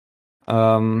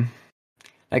 Like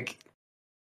I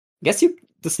guess the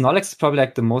Snorlax is probably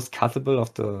like the most cuttable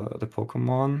of the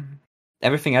Pokemon.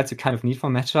 Everything else you kind of need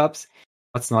for matchups,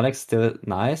 but Snorlax is still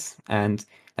nice. And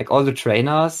like all the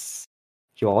trainers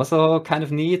you also kind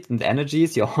of need, and the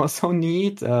energies you also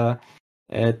need. I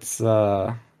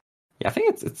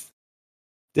think it's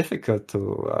difficult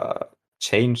to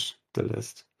change the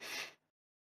list.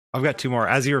 I've got 2 more.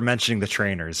 As you were mentioning the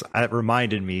trainers, it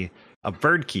reminded me of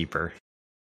Birdkeeper.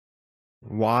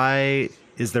 Why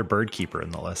is there Birdkeeper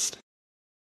in the list?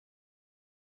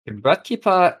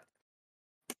 Birdkeeper,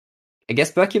 I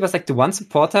guess Birdkeeper is like the one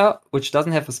supporter which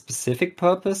doesn't have a specific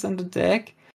purpose in the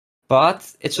deck,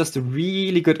 but it's just a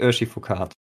really good Urshifu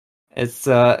card. It's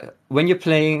when you're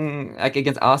playing like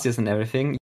against Arceus and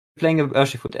everything, you're playing an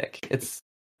Urshifu deck. It's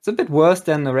a bit worse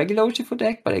than a regular Urshifu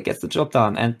deck, but it gets the job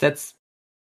done, and that's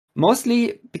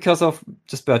mostly because of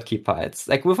just Birdkeeper. It's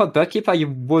like without Birdkeeper, you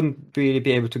wouldn't really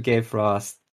be able to Gale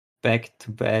Thrust back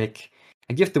to back.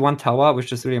 I give the one tower,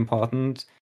 which is really important.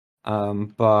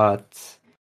 But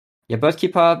yeah,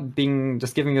 Birdkeeper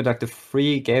just giving you like the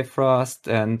free Gale Thrust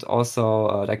and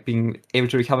also like being able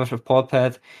to recover with Port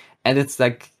Pad, and it's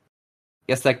a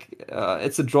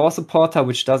draw supporter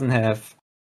which doesn't have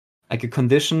like a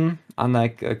condition,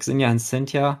 unlike Xenia and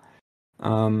Cynthia.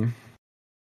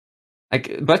 Like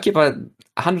Birdkeeper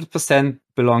 100%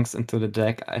 belongs into the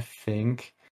deck, I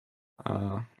think.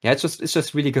 It's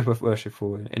just really good with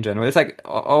Urshifu in general. It's like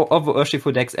all the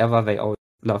Urshifu decks ever, they all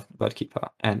love Birdkeeper,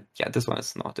 and yeah, this one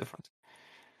is not different.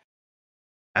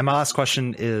 And my last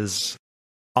question is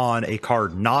on a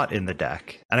card not in the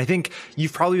deck, and I think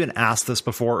you've probably been asked this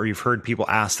before, or you've heard people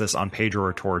ask this on Pedro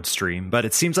or Tord's stream, but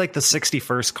it seems like the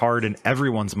 61st card in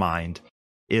everyone's mind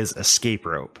is Escape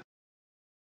Rope.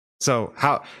 So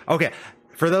okay,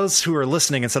 for those who are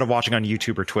listening instead of watching on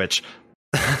YouTube or Twitch,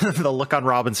 the look on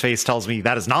Robin's face tells me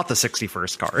that is not the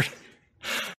 61st card.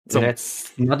 So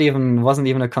that's wasn't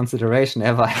even a consideration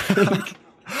ever, I think.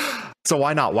 So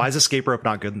why not? Why is Escape Rope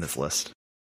not good in this list?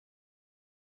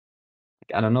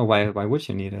 I don't know why would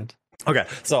you need it? Okay,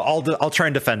 so I'll try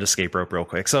and defend Escape Rope real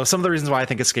quick. So some of the reasons why I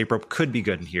think Escape Rope could be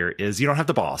good in here is you don't have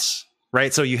the boss,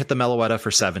 right? So you hit the Meloetta for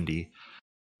 70.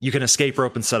 You can Escape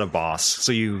Rope instead of boss,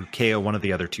 so you KO one of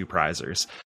the other two prizers.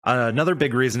 Another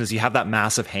big reason is you have that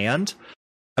massive hand.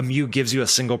 A Mew gives you a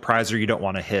single prizer you don't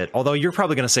want to hit. Although you're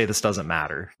probably going to say this doesn't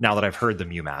matter now that I've heard the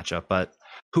Mew matchup, but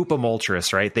Hoopa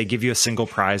Moltres, right? They give you a single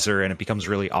prizer and it becomes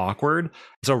really awkward.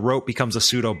 So Rope becomes a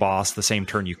pseudo boss the same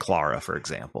turn you Clara, for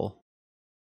example.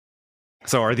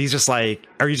 So are these just like,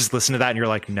 are you just listening to that and you're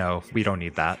like, no, we don't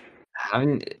need that? I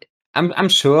mean, I'm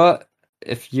sure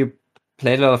if you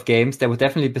play a lot of games, there would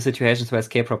definitely be situations where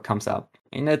Escape Rope comes up.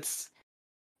 I mean, it's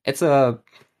a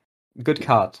good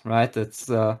card, right? It's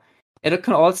it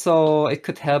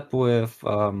could help with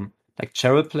like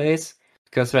Cheryl plays,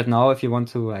 because right now if you want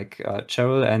to like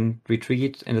Cheryl and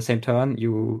retreat in the same turn,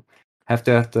 you have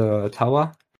to have the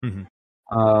tower.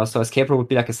 Mm-hmm. So Escape Rope would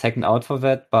be like a second out for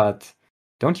that, but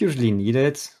don't usually need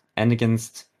it. And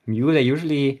against Mew, they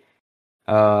usually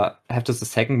have just a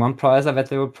second one prizer that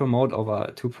they will promote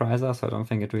over two prizer, so I don't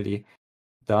think it really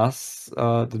does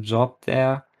the job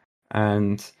there.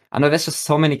 And I know there's just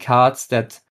so many cards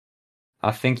that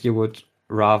I think you would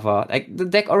rather, like, the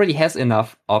deck already has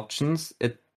enough options.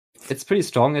 It's pretty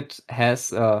strong. It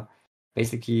has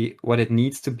basically what it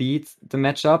needs to beat the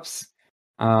matchups.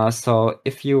 So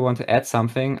if you want to add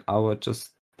something, I would just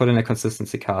put in a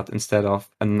consistency card instead of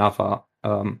another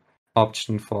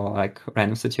option for like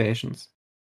random situations.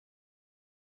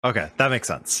 Okay, that makes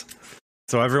sense.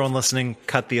 So everyone listening,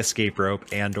 cut the Escape Rope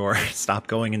and or stop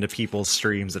going into people's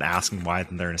streams and asking why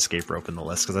they're an Escape Rope in the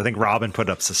list, because I think Robin put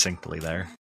it up succinctly there.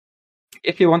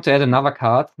 If you want to add another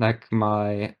card, like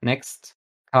my next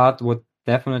card would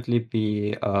definitely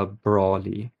be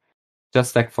Brawly,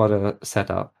 just like for the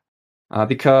setup.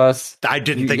 Because I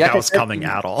didn't think that was coming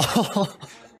at all.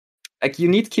 Like, you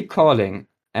need Keep Calling,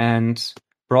 and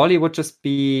Brawly would just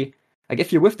be like,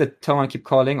 if you whiff the turn Keep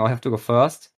Calling or have to go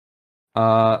first,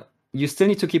 you still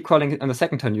need to keep calling on the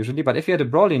second turn usually, but if you had a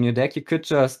Brawly in your deck, you could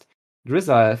just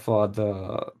Drizzile for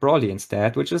the Brawly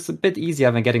instead, which is a bit easier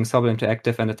than getting Sobble into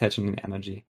active and attaching an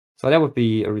energy. So that would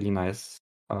be a really nice.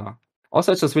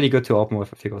 Also, it's just really good to open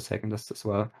with a Figure Secondist as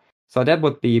well. So that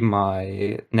would be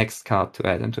my next card to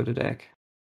add into the deck.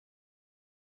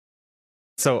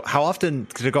 So how often,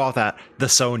 to go off that, the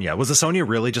Sonya, was the Sonya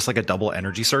really just like a double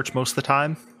energy search most of the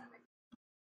time?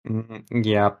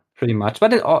 Yeah, pretty much.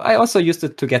 But I also used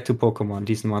it to get to Pokemon a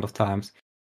decent amount of times.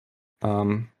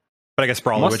 But I guess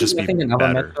Brawly would just be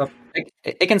better. Matchup,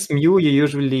 like, against Mew, you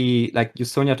usually like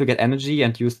use Sonya to get energy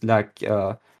and use like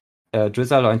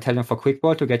Drizzile or Inteleon for Quick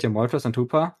Ball to get your Moltres and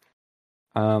Hoopa.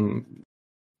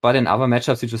 But in other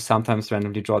matchups, you just sometimes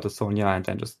randomly draw the Sonya and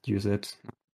then just use it.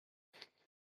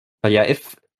 But yeah,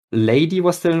 if Lady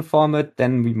was still in format,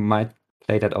 then we might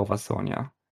play that over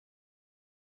Sonya.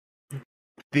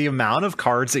 The amount of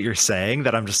cards that you're saying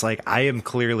that I'm just like, I am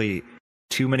clearly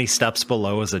too many steps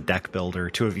below as a deck builder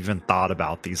to have even thought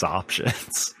about these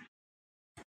options.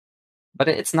 But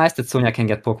it's nice that Sonya can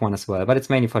get Pokemon as well, but it's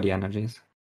mainly for the energies.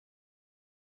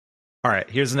 All right,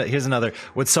 here's another.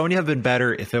 Would Sonya have been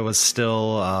better if it was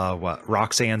still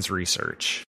Roxanne's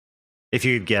Research? If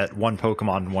you could get one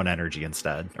Pokemon and one energy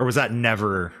instead, or was that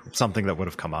never something that would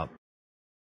have come up?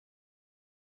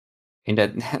 In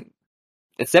that,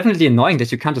 it's definitely annoying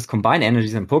that you can't just combine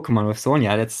energies and Pokemon with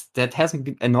Sonya. That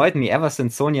hasn't annoyed me ever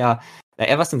since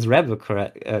Rebel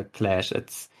Clash.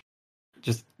 It's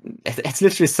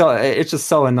literally it's just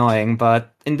so annoying.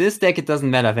 But in this deck, it doesn't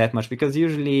matter that much because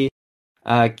usually,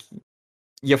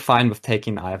 you're fine with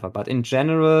taking either. But in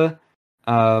general,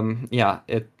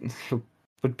 it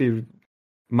would be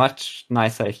much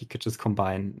nicer if you could just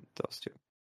combine those two,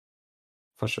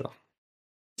 for sure.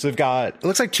 So we've got, it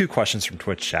looks like 2 questions from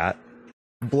Twitch chat.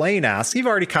 Blaine asks, you've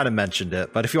already kind of mentioned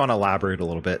it, but if you want to elaborate a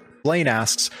little bit, Blaine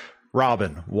asks,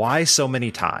 Robin, why so many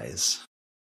ties?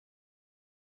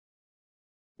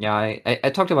 Yeah, I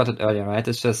talked about it earlier, right?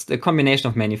 It's just a combination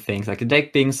of many things, like the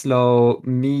deck being slow,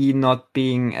 me not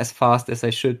being as fast as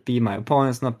I should be, my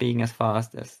opponents not being as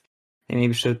fast as they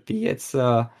maybe should be. It's,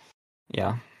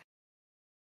 yeah.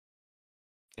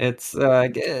 It's, I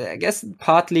guess,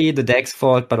 partly the deck's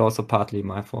fault, but also partly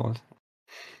my fault.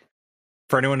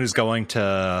 For anyone who's going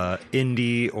to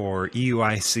Indy or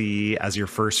EUIC as your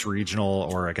first regional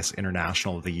or I guess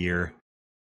international of the year,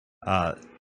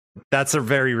 that's a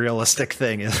very realistic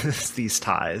thing, is these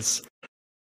ties.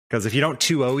 Because if you don't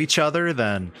 2-0 each other,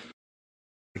 then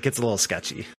it gets a little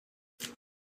sketchy.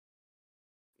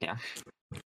 Yeah.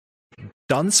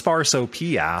 Dunsparce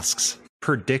OP asks,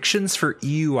 predictions for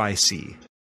EUIC.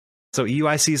 So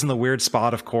EUIC is in the weird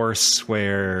spot, of course,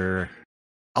 where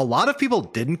a lot of people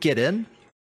didn't get in.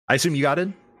 I assume you got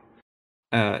in?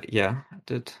 Yeah, I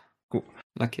did. Cool.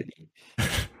 Luckily.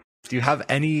 Do you have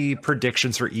any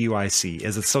predictions for EUIC?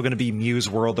 Is it still going to be Mew's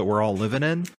world that we're all living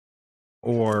in?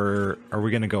 Or are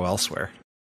we going to go elsewhere?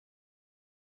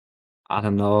 I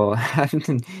don't know.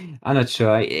 I'm not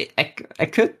sure. I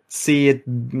could see it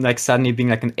like suddenly being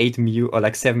like an 8 Mew or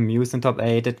like 7 Mews in top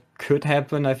 8. It could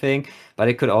happen, I think. But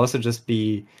it could also just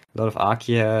be a lot of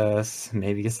Arceus,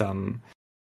 maybe some.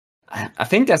 I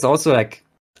think there's also like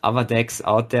other decks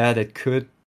out there that could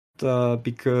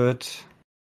be good.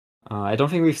 I don't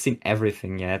think we've seen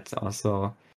everything yet.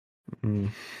 Also,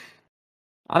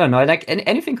 I don't know. Like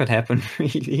anything could happen,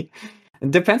 really.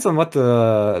 It depends on what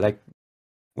the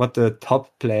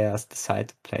top players decide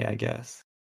to play, I guess.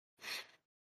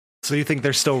 So you think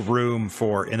there's still room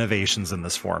for innovations in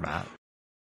this format?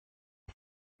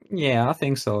 Yeah, I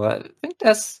think so. I think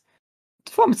the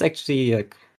format's actually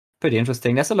like pretty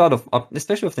interesting. There's a lot of,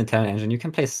 especially with the Intellion Engine, you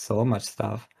can play so much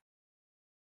stuff.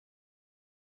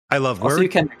 I love. Also, you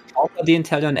can counter the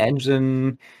Intellion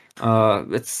Engine. I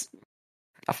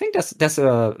think there's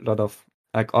a lot of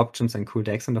like options and cool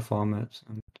decks in the format.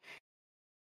 I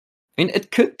mean,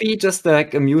 it could be just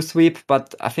like a Mew sweep,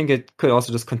 but I think it could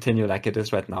also just continue like it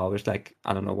is right now, with like,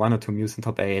 I don't know, 1 or 2 Mews in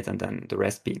top 8, and then the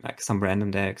rest being like some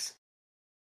random decks.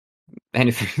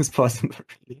 Anything is possible,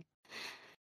 really.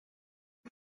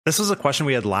 This was a question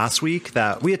we had last week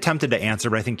that we attempted to answer,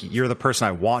 but I think you're the person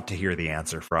I want to hear the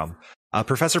answer from.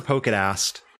 Professor Poke had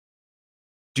asked,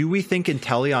 do we think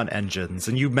Inteleon engines,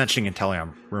 and you mentioning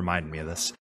Inteleon reminded me of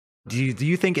this, do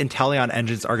you think Inteleon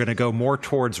engines are going to go more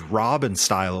towards Robin's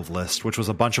style of list, which was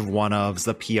a bunch of one-ofs,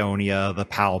 the Peonia, the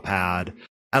Palpad,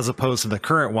 as opposed to the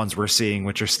current ones we're seeing,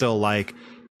 which are still like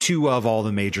 2 of all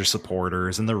the major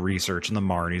supporters and the research and the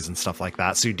Marnies and stuff like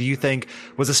that? So do you think,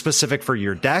 was it specific for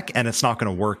your deck and it's not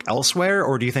going to work elsewhere,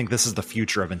 or do you think this is the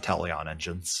future of Inteleon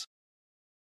engines?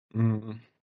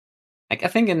 Like, I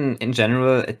think in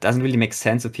general, it doesn't really make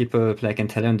sense if people play like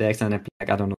Inteleon decks and they play like,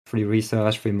 I don't know, free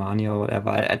research, free money or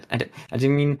whatever. I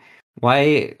mean,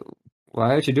 why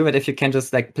would you do it if you can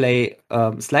just like play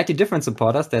slightly different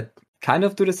supporters that kind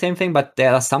of do the same thing, but they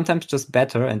are sometimes just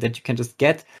better, and that you can just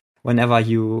get whenever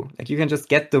you can just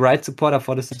get the right supporter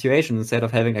for the situation instead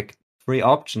of having like 3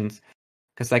 options.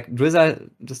 Because like Drizzle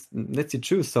just lets you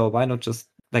choose, so why not just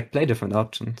like play different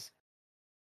options?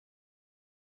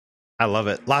 I love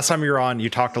it. Last time you were on, you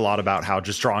talked a lot about how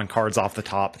just drawing cards off the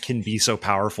top can be so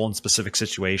powerful in specific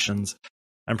situations.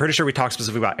 I'm pretty sure we talked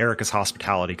specifically about Erika's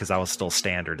Hospitality because that was still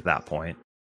standard at that point.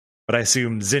 But I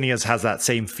assume Zinnia's has that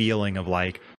same feeling of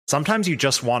like, sometimes you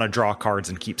just want to draw cards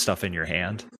and keep stuff in your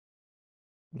hand.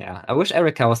 Yeah, I wish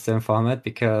Erika was still in format,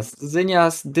 because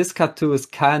Zinnia's discard 2 is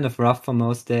kind of rough for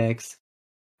most decks.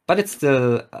 But it's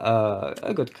still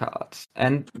a good card.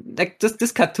 And like just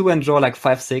discard 2 and draw like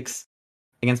 5-6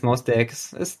 against most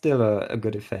decks is still a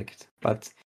good effect. But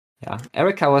yeah,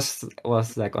 Erika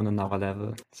was like on another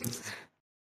level.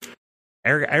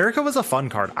 Erika was a fun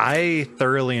card. I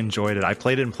thoroughly enjoyed it. I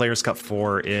played it in Players Cup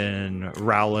 4 in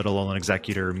Rowlet, Alolan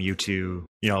Executor, Mewtwo,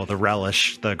 the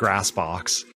Relish, the Grass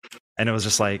Box. And it was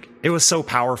just like, it was so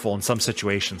powerful in some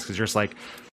situations because you're just like,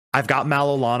 I've got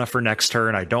Malolana for next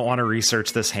turn. I don't want to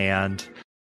research this hand.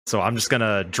 So I'm just going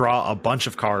to draw a bunch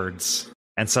of cards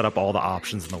and set up all the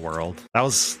options in the world. That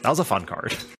was a fun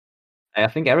card. I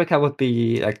think Erika would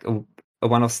be like a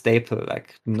one of staple,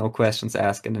 like no questions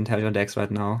asked in Inteleon decks right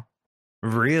now.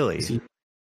 Really?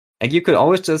 Like you could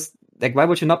always just like, why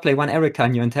would you not play one Erika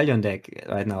in your Inteleon deck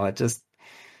right now? It just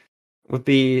would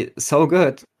be so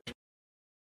good.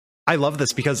 I love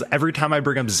this because every time I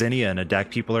bring up Zinnia in a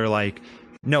deck, people are like,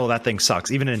 no, that thing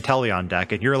sucks. Even an Inteleon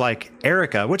deck. And you're like,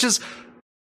 Erika, which is...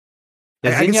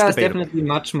 Yeah, Zinnia is definitely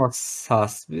much more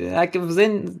sus. Like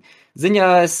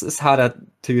Zinnia is harder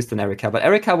to use than Erika, but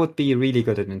Erika would be really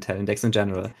good in Inteleon decks in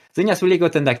general. Zinnia is really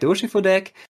good in like the Urshifu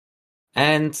deck,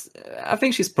 and I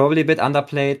think she's probably a bit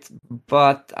underplayed,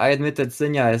 but I admit that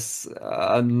Zinnia is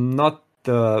not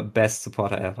the best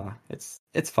supporter ever.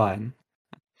 It's fine.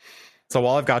 So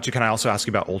while I've got you, can I also ask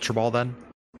you about Ultra Ball then?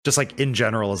 Just like in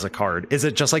general as a card, is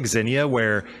it just like Zinnia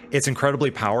where it's incredibly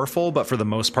powerful, but for the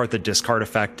most part the discard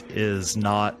effect is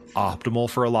not optimal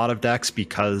for a lot of decks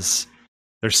because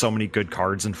there's so many good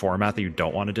cards in format that you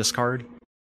don't want to discard?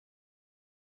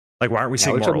 Like, why aren't we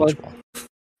seeing more Ultra Ball?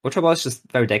 Ultra Ball is just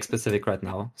very deck specific right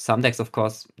now. Some decks, of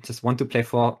course, just want to play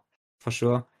for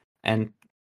sure, and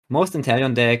most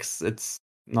Inteleon decks it's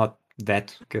not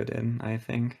that good in, I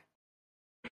think.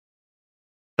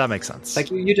 That makes sense.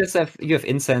 Like you have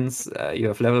Incense, you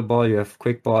have Level Ball, you have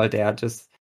Quick Ball. They are just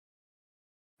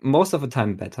most of the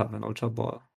time better than Ultra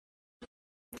Ball.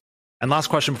 And last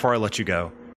question before I let you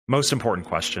go. Most important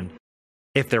question.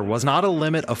 If there was not a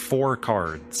limit of 4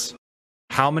 cards,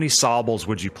 how many Sobbles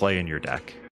would you play in your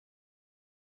deck?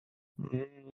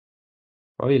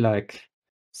 Probably like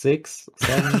 6,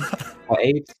 7, or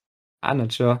 8. I'm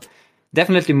not sure.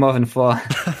 Definitely more than 4.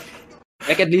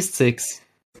 Like at least 6.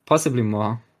 Possibly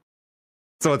more.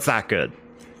 So it's that good.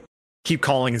 Keep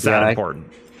calling is that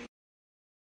important.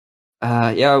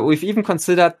 Yeah, we've even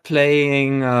considered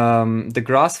playing the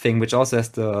Grass thing, which also has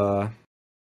the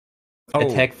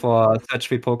attack for search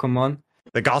 3 Pokemon.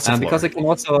 The Gossifleur. Because it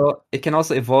can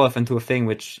also evolve into a thing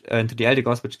into the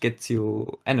Eldegoss, which gets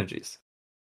you energies.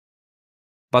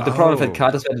 But the problem with that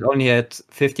card is that it only had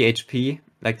 50 HP,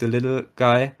 like the little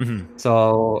guy. Mm-hmm.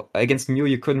 So against Mew,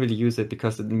 you couldn't really use it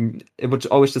because it would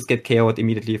always just get KO'd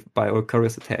immediately by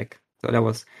Oricore's attack. So that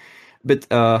was a bit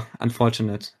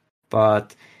unfortunate.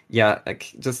 But yeah,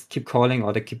 like just keep calling,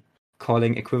 or the keep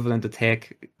calling equivalent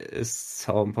attack is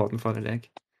so important for the deck.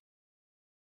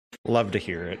 Love to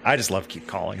hear it. I just love keep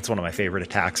calling. It's one of my favorite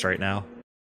attacks right now.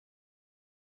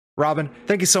 Robin,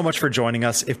 thank you so much for joining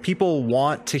us. If people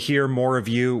want to hear more of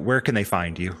you, where can they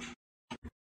find you?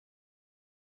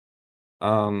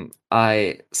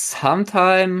 I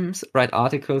sometimes write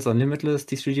articles on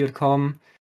limitless.tcg.com.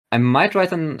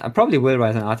 I probably will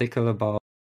write an article about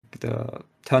the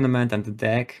tournament and the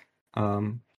deck.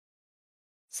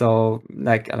 So,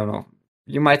 like, I don't know.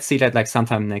 You might see that like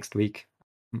sometime next week.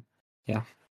 Yeah.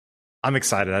 I'm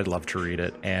excited. I'd love to read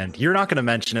it. And you're not going to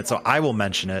mention it, so I will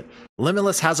mention it.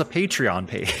 Limitless has a Patreon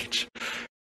page.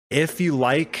 If you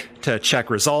like to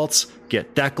check results,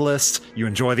 get deck lists, you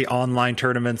enjoy the online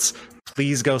tournaments,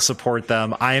 please go support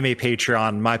them. I am a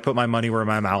Patreon. I put my money where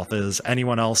my mouth is.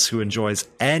 Anyone else who enjoys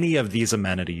any of these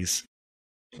amenities,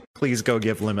 please go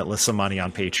give Limitless some money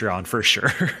on Patreon for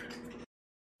sure.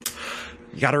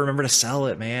 You got to remember to sell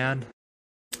it, man.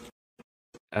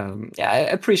 Yeah, I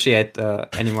appreciate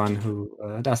anyone who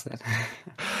does that.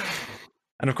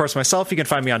 And of course, myself, you can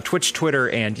find me on Twitch, Twitter,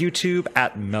 and YouTube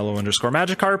at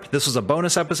mellow_Magikarp. This was a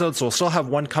bonus episode, so we'll still have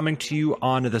one coming to you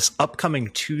on this upcoming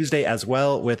Tuesday as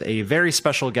well, with a very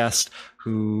special guest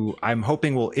who I'm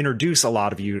hoping will introduce a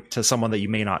lot of you to someone that you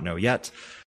may not know yet.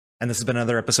 And this has been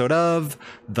another episode of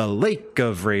the Lake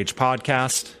of Rage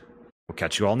podcast. We'll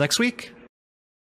catch you all next week.